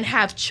and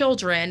have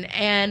children.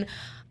 And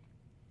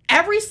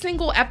every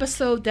single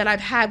episode that I've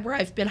had where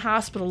I've been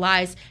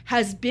hospitalized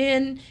has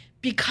been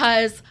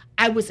because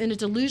I was in a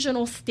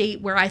delusional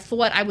state where I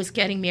thought I was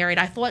getting married.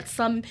 I thought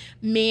some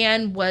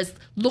man was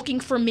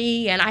looking for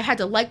me, and I had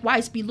to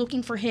likewise be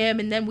looking for him,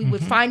 and then we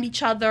would find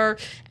each other,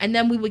 and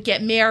then we would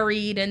get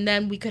married, and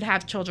then we could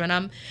have children.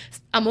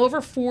 I'm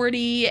over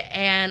 40,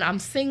 and I'm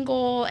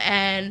single,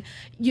 and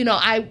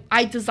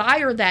I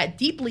desire that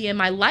deeply in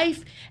my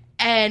life,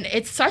 and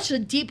it's such a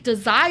deep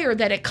desire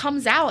that it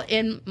comes out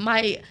in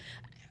my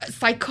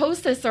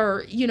psychosis,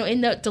 or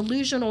in the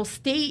delusional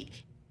state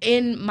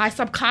in my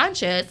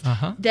subconscious,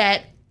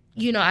 that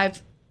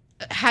I've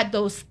had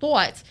those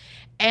thoughts.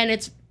 And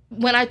it's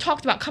when I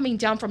talked about coming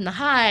down from the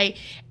high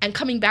and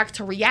coming back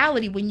to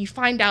reality, when you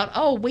find out,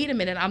 oh, wait a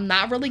minute, I'm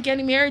not really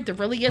getting married. There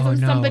really isn't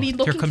somebody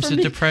looking for me. Here comes the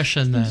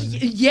depression then.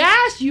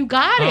 Yes, you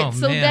got it.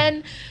 So man.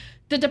 then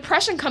the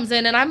depression comes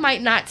in, and I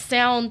might not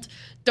sound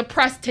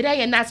depressed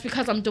today, and that's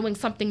because I'm doing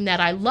something that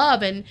I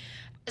love. And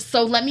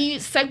so let me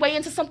segue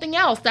into something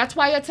else. That's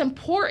why it's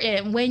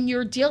important when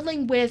you're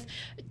dealing with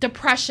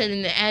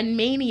depression and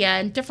mania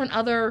and different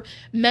other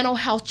mental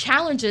health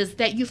challenges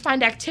that you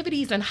find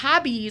activities and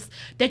hobbies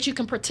that you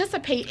can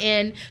participate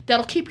in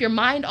that'll keep your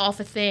mind off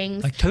of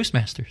things. Like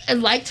Toastmasters.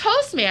 And like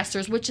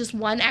Toastmasters, which is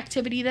one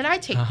activity that I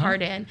take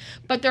part in.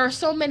 But there are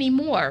so many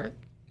more.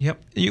 Yep.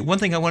 One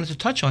thing I wanted to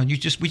touch on, we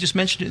just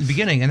mentioned it in the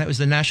beginning, and that was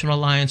the National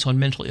Alliance on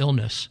Mental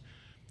Illness.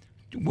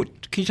 Can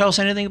you tell us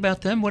anything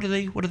about them? What do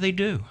they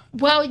do?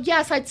 Well,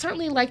 yes, I'd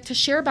certainly like to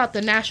share about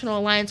the National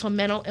Alliance on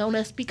Mental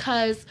Illness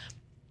because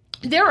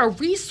they're a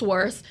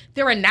resource.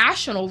 They're a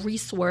national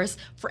resource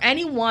for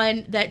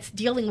anyone that's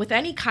dealing with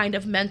any kind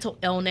of mental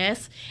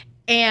illness.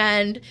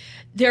 And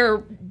they're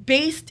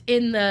based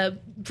in the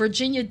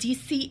Virginia,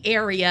 D.C.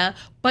 area,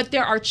 but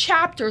there are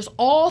chapters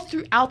all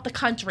throughout the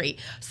country.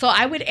 So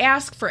I would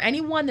ask for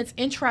anyone that's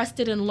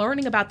interested in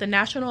learning about the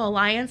National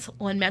Alliance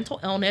on Mental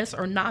Illness,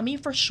 or NAMI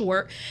for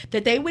short,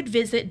 that they would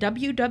visit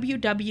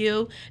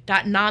www.nami.org,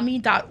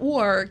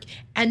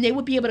 and they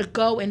would be able to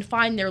go and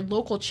find their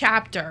local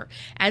chapter.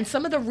 And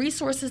some of the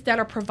resources that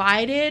are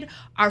provided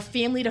are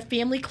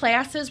family-to-family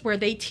classes where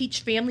they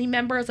teach family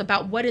members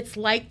about what it's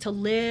like to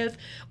live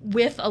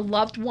with a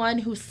loved one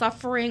who's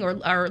suffering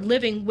or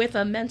living with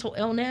a mental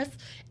illness.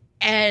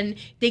 And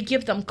they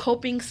give them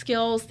coping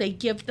skills. They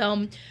give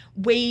them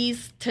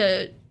ways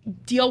to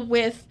deal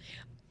with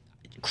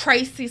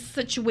crisis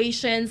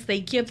situations. They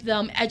give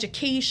them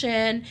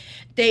education.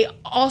 They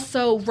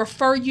also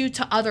refer you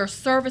to other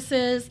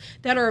services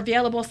that are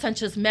available,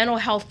 such as mental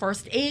health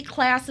first aid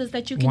classes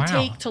that you can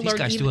take to learn. These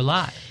guys do a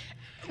lot.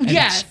 And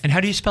yes. And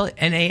how do you spell it?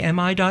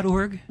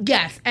 NAMI.org?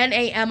 Yes,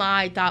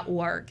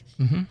 NAMI.org.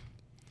 Mm-hmm.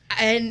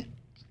 And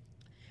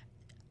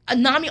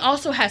NAMI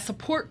also has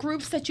support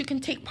groups that you can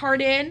take part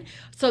in.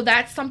 So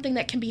that's something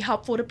that can be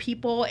helpful to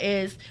people,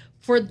 is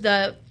for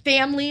the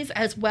families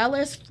as well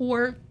as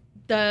for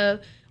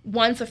the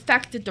ones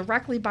affected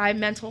directly by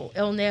mental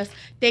illness.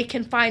 They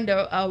can find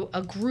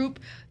a group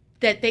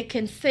that they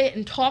can sit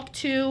and talk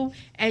to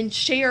and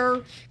share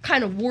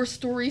kind of war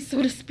stories,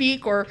 so to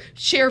speak, or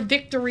share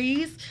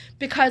victories,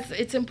 because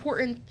it's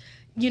important,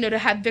 to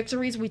have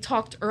victories. We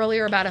talked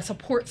earlier about a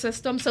support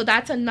system. So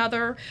that's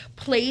another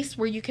place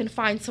where you can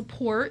find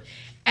support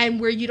and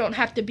where you don't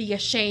have to be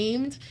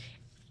ashamed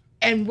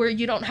and where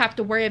you don't have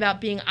to worry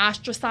about being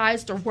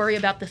ostracized or worry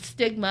about the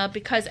stigma,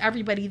 because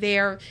everybody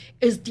there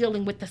is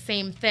dealing with the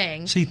same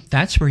thing. See,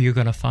 that's where you're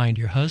going to find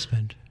your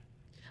husband.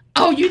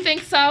 Oh, you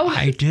think so?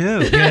 I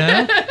do,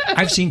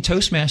 I've seen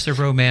Toastmaster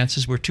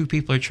romances where two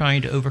people are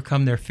trying to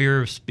overcome their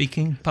fear of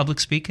public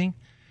speaking.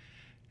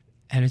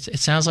 And it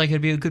sounds like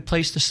it'd be a good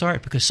place to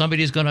start, because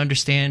somebody is going to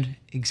understand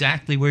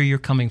exactly where you're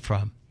coming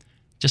from,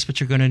 just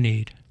what you're going to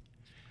need.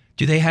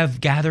 Do they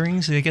have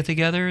gatherings? Do they get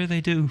together?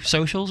 They do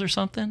socials or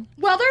something?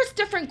 Well, there's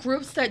different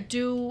groups that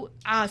do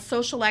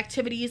social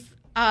activities.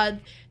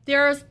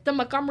 There's the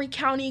Montgomery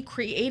County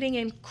Creating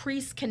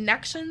Increased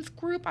Connections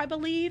group, I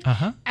believe.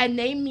 And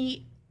they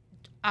meet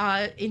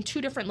in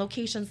two different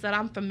locations that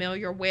I'm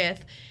familiar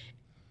with.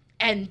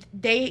 And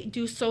they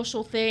do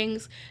social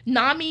things.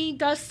 NAMI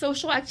does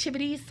social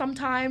activities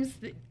sometimes.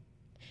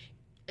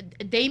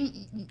 They,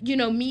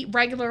 meet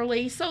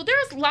regularly. So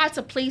there's lots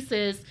of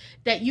places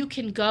that you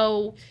can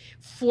go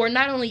for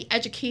not only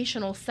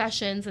educational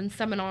sessions and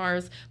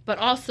seminars, but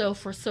also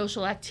for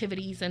social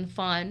activities and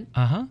fun.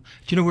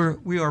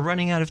 We are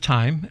running out of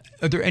time.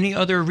 Are there any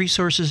other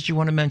resources you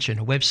want to mention?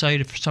 A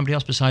website for somebody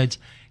else besides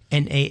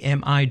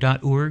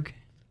NAMI.org?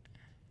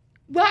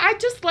 Well, I'd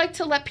just like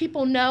to let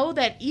people know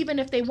that even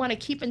if they want to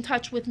keep in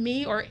touch with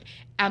me or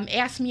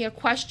ask me a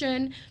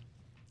question,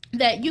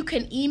 that you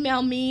can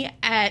email me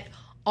at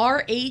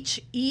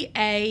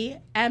RHEAMARIE,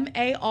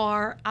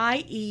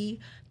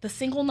 the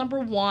single number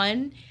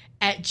 1,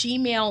 at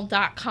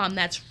gmail.com.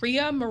 That's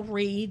Rhea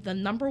Marie, the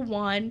number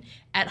 1,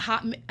 at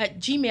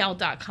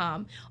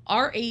gmail.com.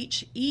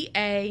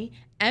 RHEAMARIE,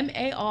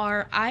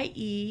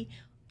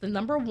 the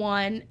number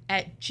 1,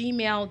 at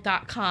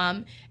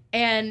gmail.com.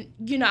 And,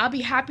 I'll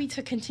be happy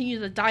to continue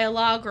the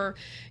dialogue or,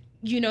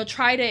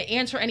 try to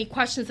answer any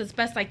questions as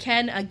best I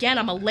can. Again,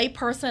 I'm a lay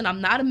person.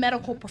 I'm not a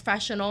medical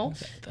professional.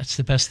 That's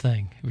the best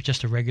thing. You're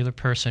just a regular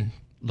person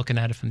looking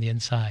at it from the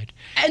inside.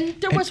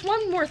 And there was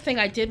one more thing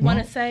I did want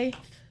to say.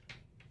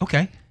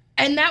 Okay.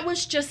 And that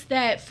was just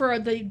that for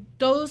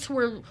those who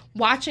are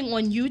watching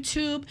on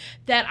YouTube,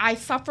 that I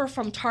suffer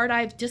from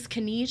tardive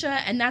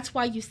dyskinesia, and that's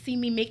why you see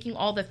me making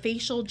all the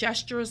facial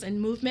gestures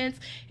and movements.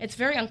 It's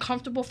very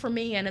uncomfortable for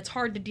me, and it's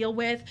hard to deal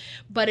with,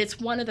 but it's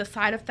one of the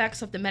side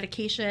effects of the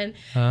medication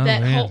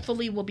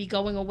hopefully will be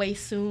going away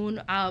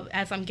soon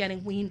as I'm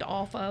getting weaned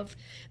off of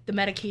the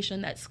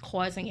medication that's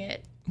causing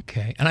it.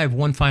 Okay, and I have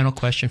one final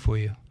question for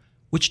you.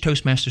 Which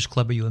Toastmasters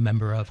Club are you a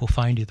member of? We'll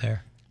find you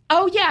there.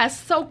 Oh, yes.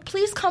 So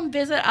please come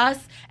visit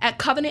us at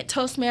Covenant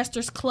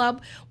Toastmasters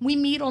Club. We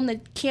meet on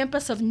the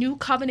campus of New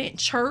Covenant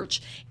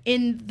Church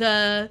in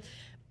the,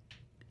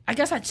 I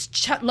guess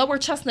that's Lower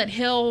Chestnut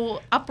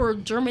Hill, Upper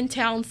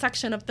Germantown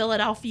section of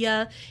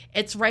Philadelphia.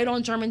 It's right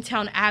on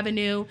Germantown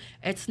Avenue.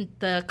 It's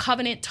the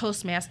Covenant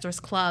Toastmasters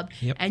Club.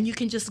 Yep. And you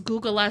can just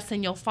Google us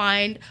and you'll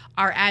find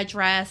our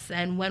address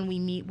and when we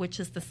meet, which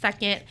is the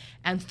second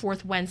and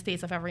fourth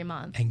Wednesdays of every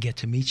month. And get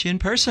to meet you in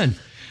person.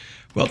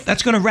 Well,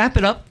 that's going to wrap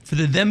it up for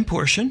the them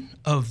portion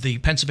of the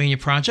Pennsylvania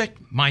Project.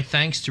 My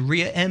thanks to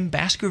Rhea M.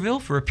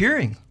 Baskerville for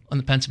appearing on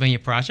the Pennsylvania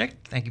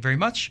Project. Thank you very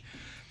much.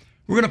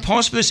 We're going to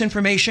pause for this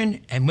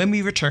information, and when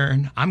we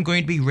return, I'm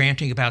going to be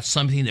ranting about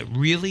something that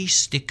really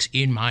sticks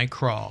in my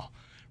craw: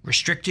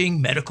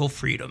 restricting medical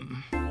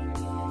freedom.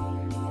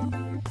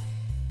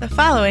 The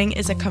following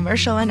is a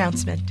commercial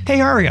announcement.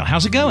 Hey, Ariel,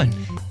 how's it going?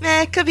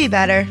 Could be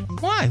better.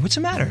 Why? What's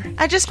the matter?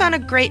 I just found a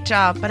great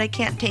job, but I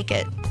can't take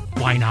it.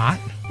 Why not?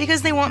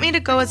 Because they want me to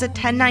go as a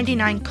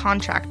 1099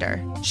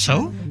 contractor.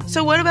 So?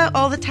 So what about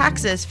all the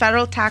taxes?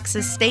 Federal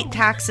taxes, state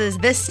taxes,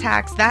 this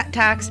tax, that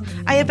tax?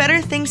 I have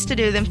better things to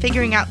do than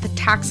figuring out the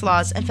tax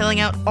laws and filling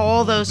out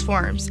all those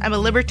forms. I'm a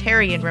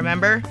libertarian,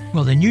 remember?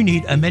 Well, then you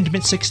need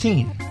Amendment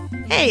 16.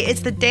 Hey,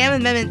 it's the damn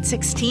Amendment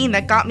 16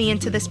 that got me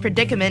into this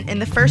predicament in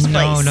the first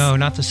place. No,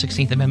 not the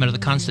 16th Amendment of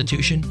the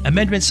Constitution.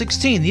 Amendment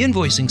 16, the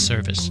invoicing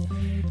service.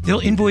 They'll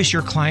invoice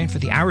your client for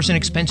the hours and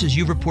expenses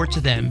you report to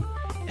them,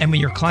 and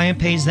when your client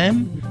pays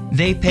them,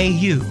 they pay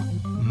you,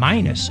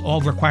 minus all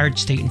required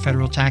state and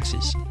federal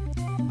taxes.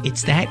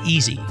 It's that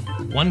easy.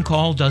 One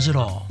call does it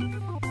all.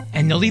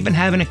 And they'll even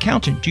have an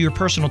accountant do your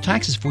personal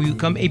taxes for you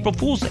come April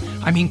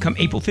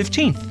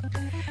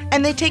 15th.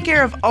 And they take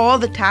care of all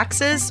the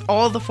taxes,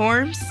 all the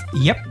forms?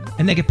 Yep,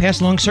 and they can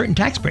pass along certain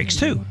tax breaks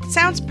too.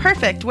 Sounds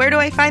perfect. Where do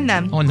I find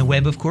them? On the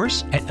web, of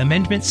course, at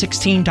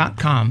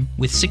amendment16.com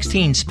with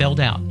 16 spelled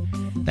out.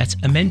 That's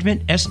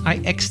amendment,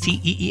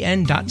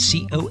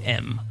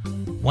 SIXTEEN.com.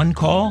 One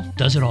call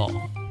does it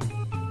all.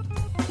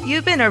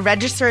 You've been a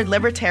registered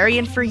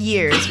libertarian for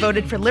years,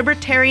 voted for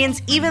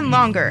libertarians even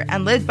longer,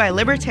 and lived by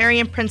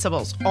libertarian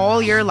principles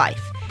all your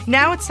life.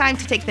 Now it's time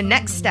to take the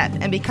next step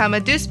and become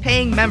a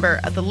dues-paying member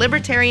of the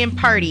Libertarian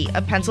Party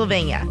of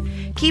Pennsylvania.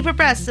 Keep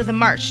abreast of the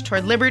march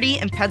toward liberty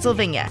in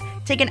Pennsylvania.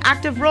 Take an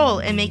active role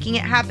in making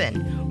it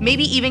happen.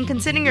 Maybe even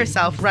considering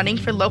yourself running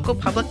for local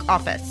public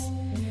office.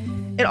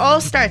 It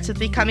all starts with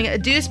becoming a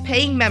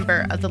dues-paying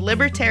member of the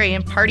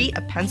Libertarian Party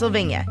of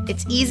Pennsylvania.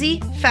 It's easy,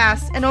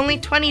 fast, and only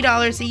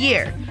 $20 a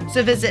year.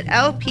 So visit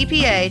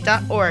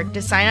lppa.org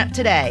to sign up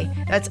today.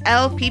 That's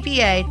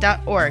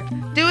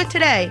lppa.org. Do it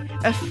today.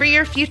 A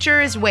freer future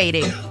is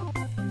waiting.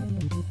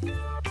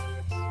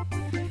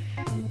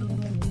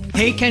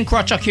 Hey, Ken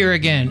Krawchuk here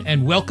again,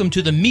 and welcome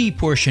to the me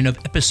portion of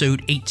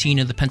episode 18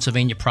 of the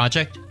Pennsylvania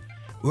Project,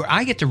 where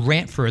I get to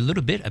rant for a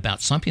little bit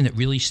about something that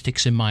really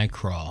sticks in my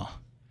craw.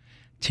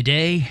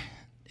 Today,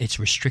 it's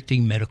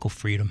restricting medical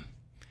freedom.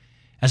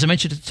 As I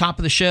mentioned at the top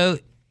of the show,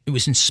 it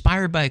was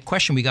inspired by a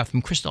question we got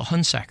from Crystal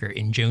Hunsaker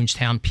in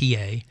Jonestown,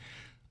 PA,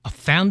 a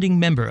founding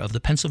member of the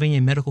Pennsylvania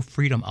Medical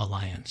Freedom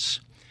Alliance.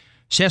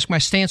 She asked my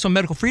stance on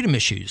medical freedom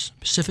issues,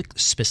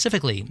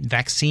 specifically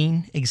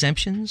vaccine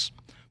exemptions,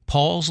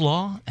 Paul's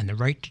Law, and the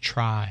right to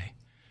try.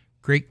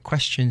 Great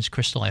questions,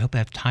 Crystal. I hope I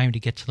have time to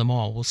get to them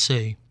all. We'll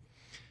see.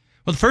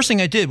 Well, the first thing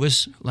I did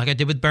was, like I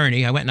did with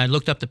Bernie, I went and I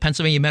looked up the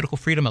Pennsylvania Medical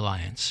Freedom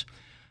Alliance.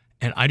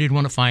 And I did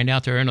want to find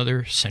out they're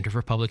another Center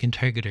for Public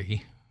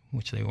Integrity,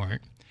 which they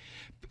weren't.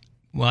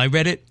 Well, I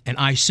read it, and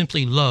I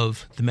simply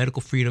love the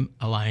Medical Freedom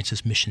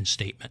Alliance's mission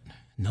statement.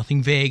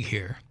 Nothing vague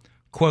here.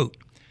 Quote,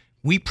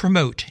 "We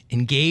promote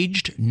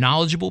engaged,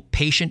 knowledgeable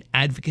patient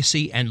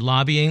advocacy and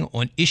lobbying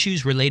on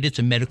issues related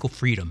to medical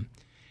freedom,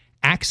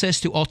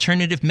 access to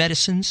alternative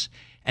medicines,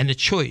 and the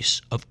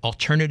choice of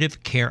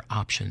alternative care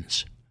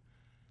options."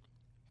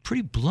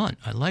 Pretty blunt.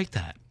 I like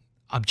that.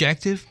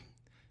 Objective.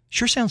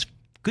 Sure sounds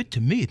good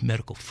to me,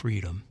 medical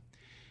freedom.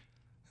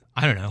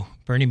 I don't know.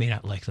 Bernie may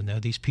not like them,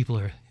 though. These people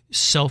are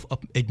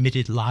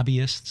self-admitted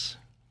lobbyists.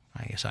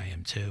 I guess I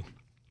am, too.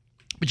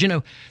 But, you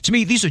know, to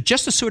me, these are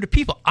just the sort of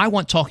people I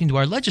want talking to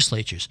our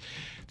legislatures.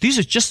 These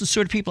are just the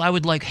sort of people I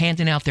would like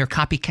handing out their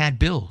copycat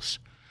bills.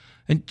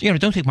 And, you know,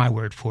 don't take my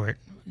word for it.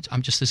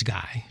 I'm just this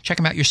guy. Check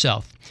them out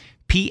yourself.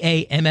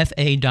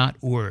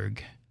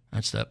 PAMFA.org.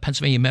 That's the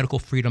Pennsylvania Medical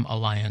Freedom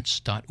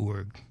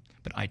Alliance.org.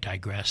 But I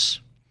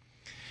digress.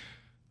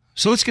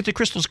 So let's get to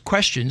Crystal's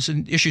questions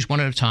and issues one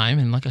at a time.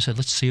 And like I said,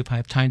 let's see if I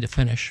have time to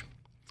finish.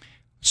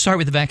 Let's start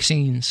with the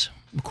vaccines.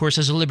 Of course,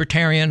 as a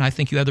libertarian, I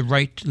think you have the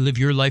right to live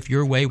your life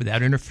your way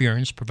without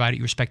interference, provided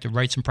you respect the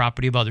rights and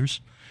property of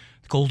others.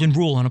 The golden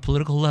rule on a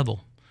political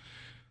level.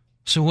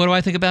 So what do I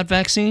think about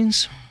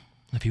vaccines?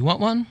 If you want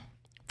one,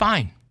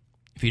 fine.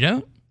 If you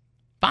don't,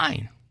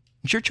 fine.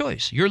 It's your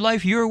choice. Your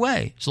life, your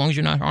way, as long as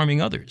you're not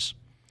harming others.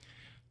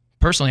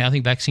 Personally, I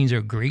think vaccines are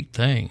a great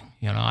thing.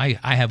 You know,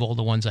 I have all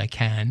the ones I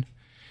can.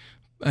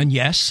 And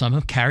yes, some of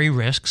them carry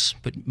risks,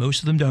 but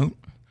most of them don't.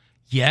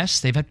 Yes,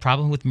 they've had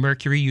problems with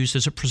mercury used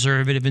as a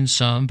preservative in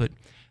some, but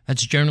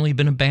that's generally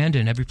been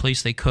abandoned every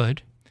place they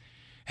could.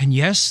 And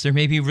yes, there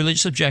may be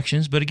religious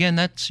objections, but again,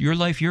 that's your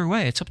life, your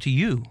way. It's up to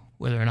you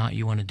whether or not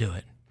you want to do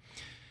it.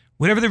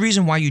 Whatever the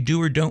reason why you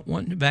do or don't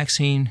want the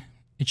vaccine,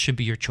 it should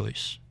be your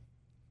choice.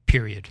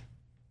 Period.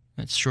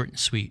 That's short and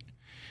sweet.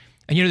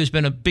 And there's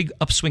been a big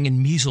upswing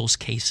in measles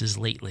cases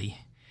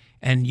lately.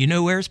 And you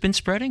know where it's been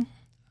spreading?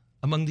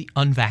 Among the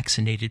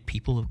unvaccinated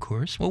people, of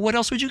course. Well, what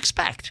else would you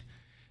expect?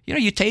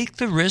 You take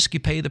the risk, you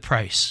pay the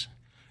price.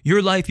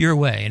 Your life, your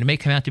way. And it may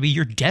come out to be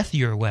your death,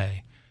 your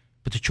way.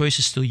 But the choice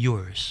is still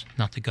yours,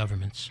 not the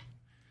government's.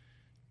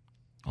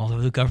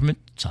 Although the government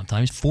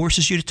sometimes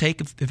forces you to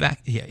take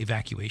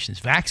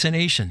evacuations,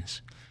 vaccinations.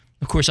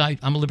 Of course, I'm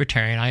a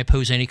libertarian. I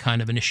oppose any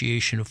kind of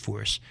initiation of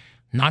force,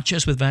 not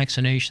just with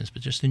vaccinations,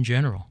 but just in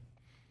general.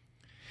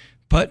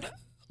 But a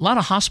lot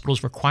of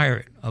hospitals require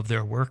it of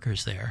their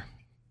workers there.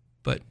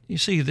 But you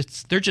see,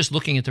 they're just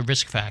looking at the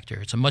risk factor.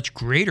 It's a much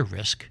greater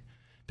risk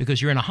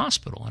because you're in a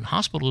hospital, and a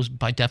hospital is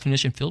by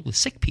definition filled with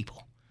sick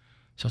people.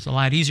 So it's a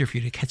lot easier for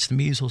you to catch the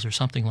measles or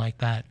something like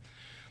that.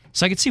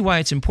 So I can see why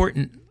it's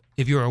important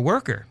if you're a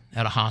worker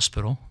at a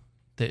hospital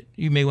that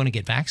you may want to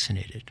get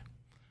vaccinated.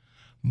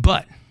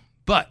 But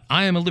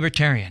I am a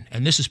libertarian,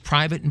 and this is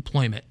private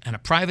employment, and a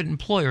private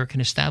employer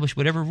can establish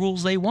whatever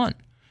rules they want.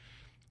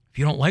 If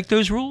you don't like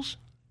those rules,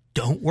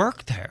 don't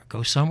work there.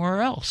 Go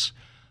somewhere else.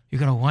 You're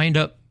going to wind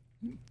up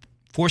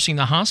forcing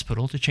the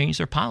hospital to change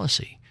their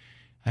policy.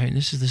 I mean,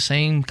 this is the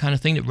same kind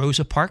of thing that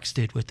Rosa Parks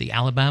did with the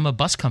Alabama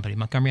bus company,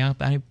 Montgomery,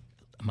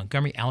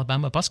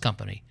 Alabama bus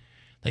company.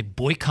 They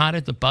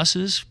boycotted the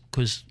buses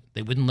because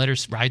they wouldn't let her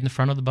ride in the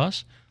front of the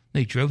bus.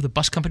 They drove the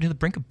bus company to the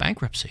brink of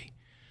bankruptcy.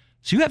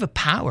 So you have a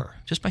power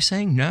just by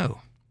saying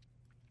no.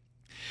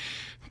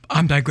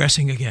 I'm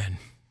digressing again.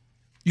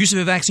 Use of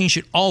a vaccine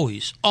should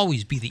always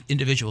be the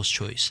individual's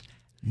choice.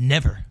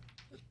 Never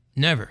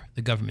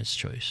the government's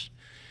choice.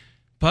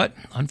 But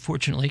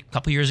unfortunately, a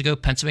couple years ago,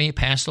 Pennsylvania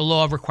passed a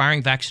law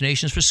requiring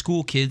vaccinations for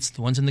school kids,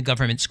 the ones in the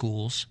government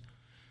schools.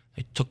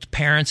 They took the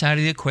parents out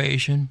of the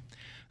equation.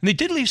 And they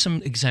did leave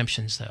some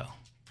exemptions, though.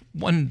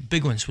 One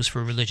big one was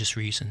for religious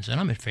reasons, and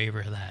I'm in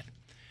favor of that.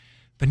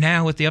 But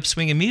now with the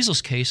upswing in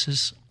measles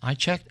cases, I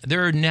checked,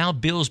 there are now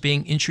bills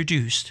being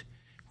introduced.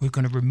 We're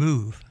going to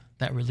remove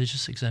that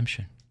religious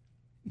exemption.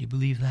 Do you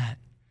believe that?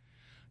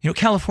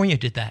 California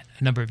did that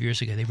a number of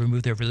years ago. They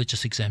removed their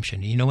religious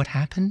exemption. And you know what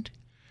happened?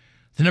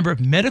 The number of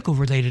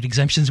medical-related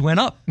exemptions went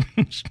up.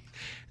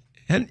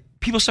 And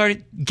people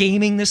started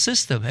gaming the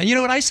system. And you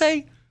know what I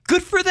say?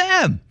 Good for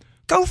them.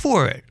 Go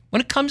for it.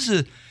 When it comes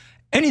to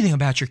anything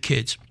about your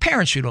kids,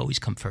 parents should always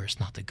come first,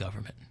 not the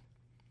government.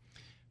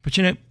 But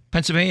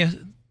Pennsylvania,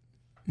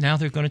 now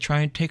they're going to try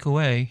and take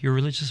away your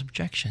religious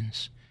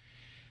objections.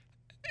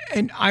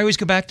 And I always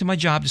go back to my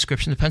job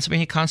description, the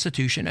Pennsylvania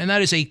Constitution, and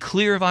that is a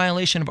clear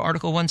violation of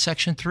Article 1,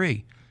 Section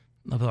 3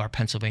 of our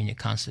Pennsylvania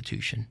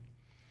Constitution.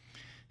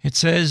 It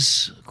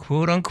says,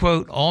 quote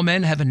unquote, all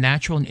men have a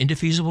natural and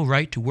indefeasible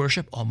right to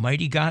worship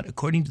Almighty God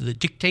according to the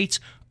dictates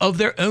of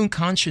their own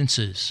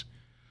consciences.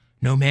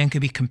 No man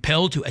can be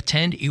compelled to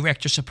attend,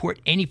 erect, or support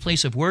any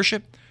place of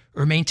worship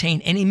or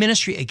maintain any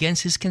ministry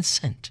against his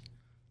consent,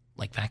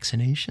 like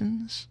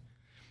vaccinations.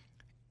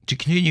 To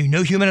continue,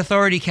 no human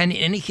authority can, in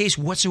any case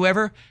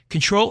whatsoever,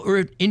 control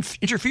or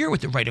interfere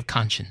with the right of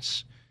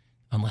conscience,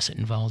 unless it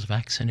involves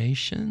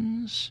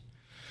vaccinations.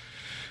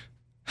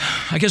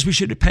 I guess we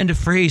should append a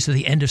phrase to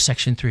the end of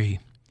Section 3.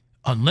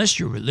 Unless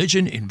your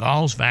religion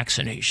involves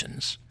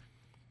vaccinations.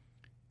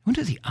 I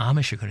wonder what the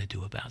Amish are going to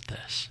do about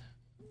this.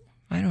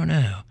 I don't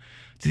know.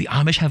 Do the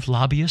Amish have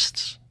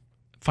lobbyists?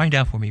 Find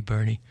out for me,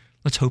 Bernie.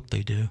 Let's hope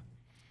they do.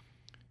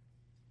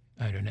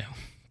 I don't know.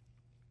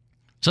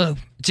 So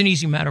it's an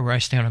easy matter where I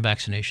stand on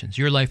vaccinations.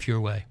 Your life, your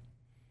way.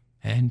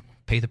 And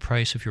pay the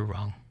price if you're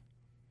wrong.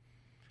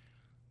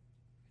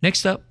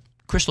 Next up,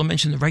 Crystal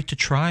mentioned the right to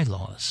try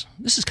laws.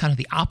 This is kind of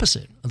the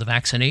opposite of the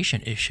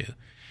vaccination issue.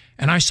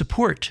 And I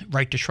support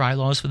right to try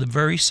laws for the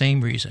very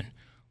same reason.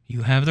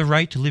 You have the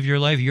right to live your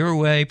life your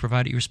way,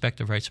 provided you respect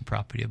the rights and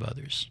property of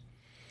others.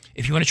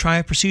 If you want to try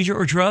a procedure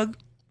or drug,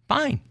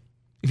 fine.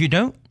 If you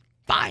don't,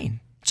 fine.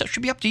 So it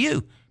should be up to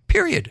you,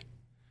 period.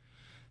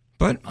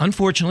 But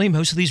unfortunately,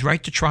 most of these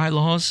right to try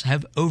laws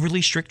have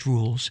overly strict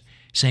rules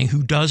saying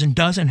who does and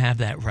doesn't have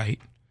that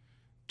right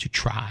to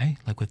try,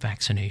 like with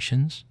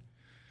vaccinations.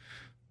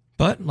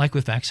 But like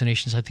with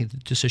vaccinations, I think the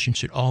decision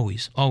should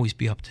always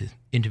be up to the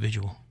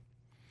individual.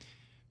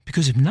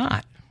 Because if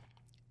not,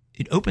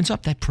 it opens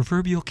up that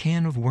proverbial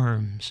can of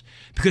worms.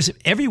 Because if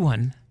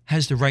everyone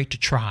has the right to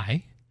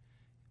try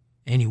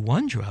any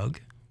one drug,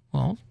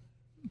 well,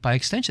 by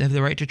extension, they have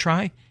the right to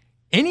try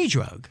any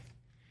drug.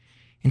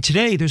 And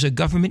today, there's a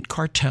government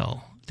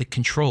cartel that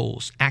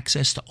controls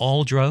access to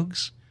all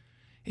drugs.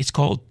 It's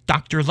called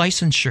doctor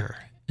licensure.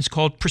 It's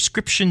called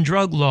prescription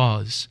drug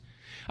laws.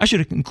 I should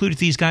have included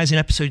these guys in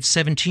episode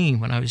 17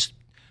 when I was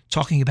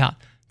talking about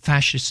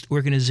fascist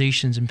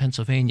organizations in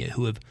Pennsylvania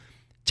who have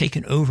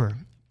taken over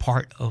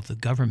part of the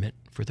government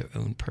for their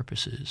own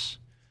purposes.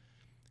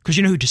 Because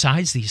you know who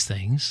decides these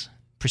things,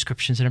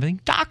 prescriptions and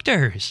everything?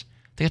 Doctors.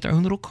 They got their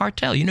own little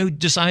cartel. You know who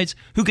decides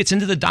who gets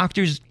into the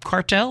doctor's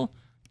cartel?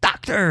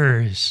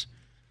 Doctors.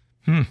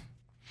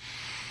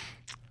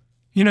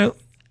 You know,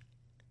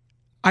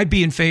 I'd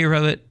be in favor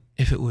of it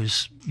if it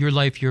was your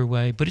life, your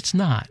way, but it's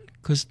not,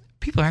 because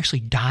people are actually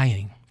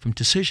dying from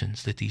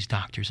decisions that these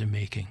doctors are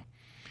making.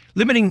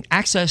 Limiting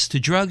access to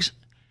drugs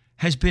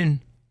has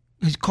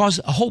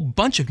caused a whole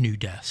bunch of new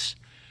deaths.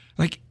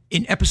 Like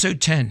in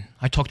episode 10,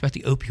 I talked about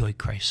the opioid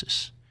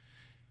crisis.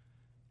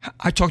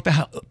 I talked about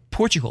how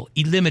Portugal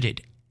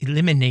eliminated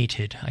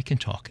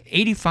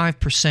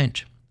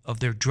 85% of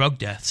their drug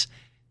deaths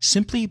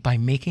simply by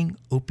making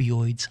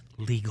opioids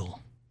legal.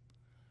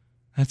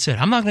 That's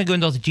it. I'm not going to go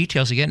into all the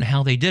details again and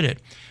how they did it.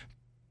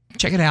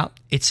 Check it out.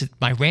 It's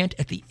my rant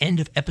at the end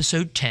of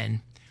episode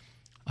 10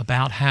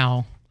 about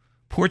how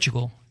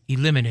Portugal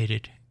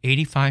eliminated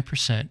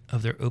 85%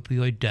 of their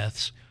opioid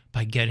deaths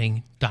by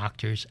getting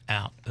doctors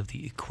out of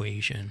the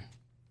equation.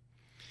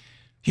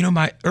 You know,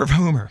 my Irv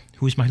Homer,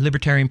 who was my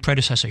libertarian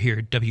predecessor here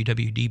at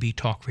WWDB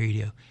Talk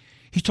Radio,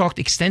 he talked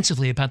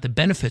extensively about the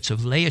benefits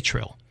of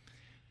Laetrile.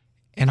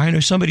 And I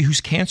know somebody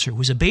whose cancer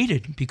was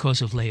abated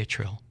because of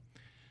Laetrile.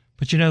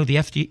 But you know, the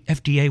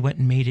FDA went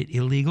and made it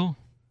illegal.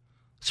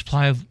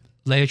 Supply of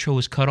Laetrile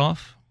was cut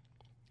off.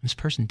 This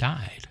person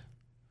died.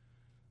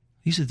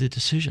 These are the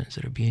decisions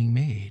that are being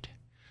made.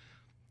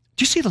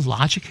 Do you see the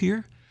logic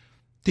here?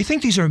 They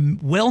think these are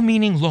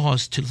well-meaning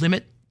laws to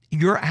limit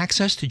your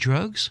access to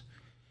drugs,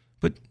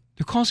 but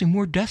they're causing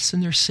more deaths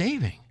than they're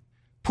saving.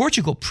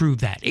 Portugal proved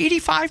that.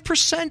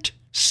 85%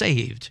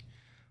 saved.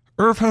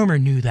 Irv Homer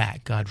knew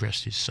that, God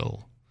rest his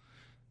soul.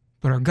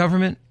 But our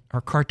government,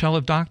 our cartel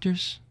of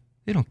doctors,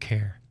 they don't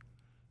care.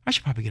 I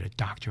should probably get a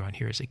doctor on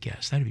here as a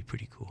guest. That'd be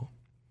pretty cool.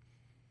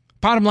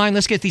 Bottom line,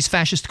 let's get these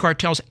fascist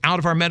cartels out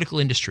of our medical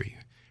industry.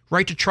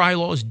 Right to try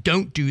laws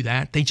don't do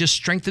that. They just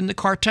strengthen the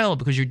cartel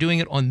because you're doing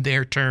it on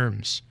their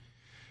terms.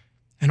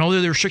 And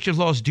although the restrictive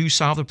laws do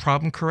solve the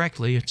problem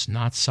correctly, it's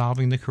not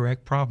solving the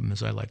correct problem,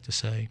 as I like to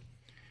say.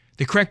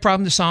 The correct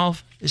problem to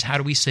solve is how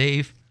do we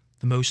save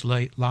the most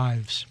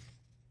lives?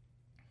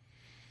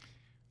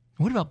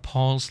 What about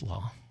Paul's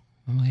law?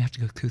 I'm going to have to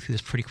go through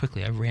this pretty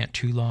quickly. I rant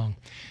too long.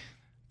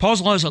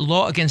 Paul's law is a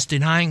law against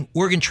denying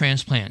organ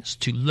transplants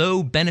to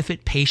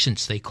low-benefit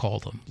patients, they call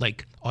them,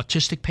 like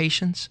autistic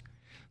patients.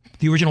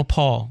 The original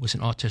Paul was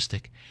an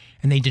autistic,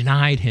 and they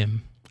denied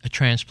him a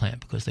transplant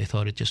because they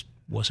thought it just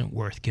wasn't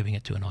worth giving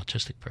it to an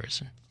autistic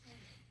person.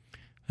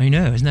 I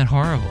know, isn't that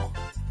horrible?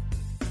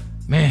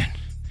 Man.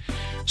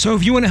 So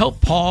if you want to help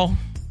Paul,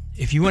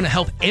 if you want to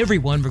help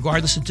everyone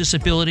regardless of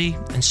disability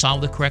and solve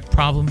the correct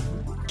problem,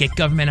 get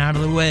government out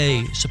of the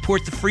way,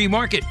 support the free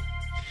market.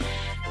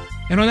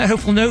 And on that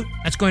hopeful note,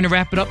 that's going to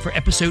wrap it up for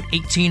episode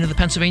 18 of the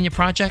Pennsylvania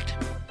Project.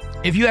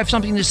 If you have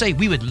something to say,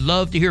 we would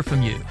love to hear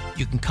from you.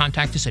 You can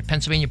contact us at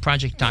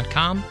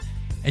PennsylvaniaProject.com,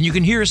 and you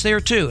can hear us there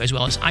too, as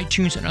well as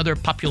iTunes and other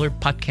popular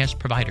podcast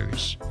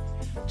providers.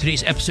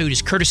 Today's episode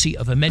is courtesy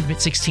of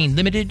Amendment 16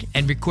 Limited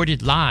and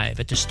recorded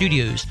live at the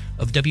studios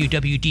of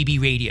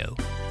WWDB Radio,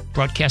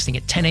 broadcasting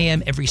at 10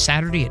 a.m. every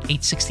Saturday at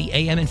 8:60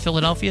 a.m. in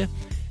Philadelphia,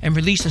 and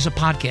released as a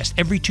podcast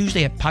every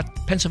Tuesday at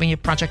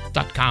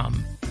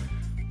PennsylvaniaProject.com.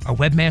 Our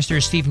webmaster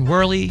is Stephen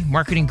Worley.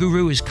 Marketing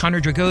guru is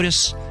Connor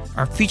Dragotis.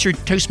 Our featured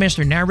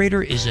Toastmaster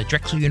narrator is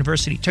Drexel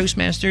University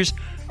Toastmasters,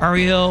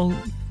 Ariel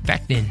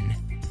Vaknin.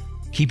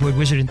 Keyboard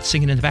wizard and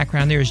singing in the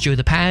background there is Joe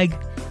the Pag.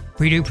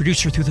 Radio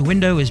producer through the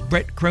window is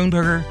Brett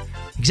Kronberger.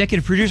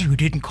 Executive producer, who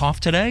didn't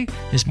cough today,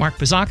 is Mark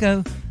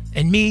Bazzacco.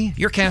 And me,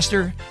 your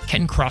caster,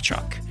 Ken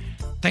Krawchuk.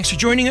 Thanks for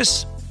joining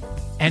us.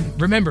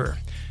 And remember,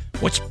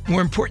 what's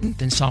more important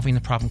than solving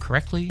the problem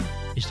correctly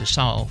is to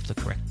solve the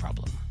correct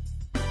problem.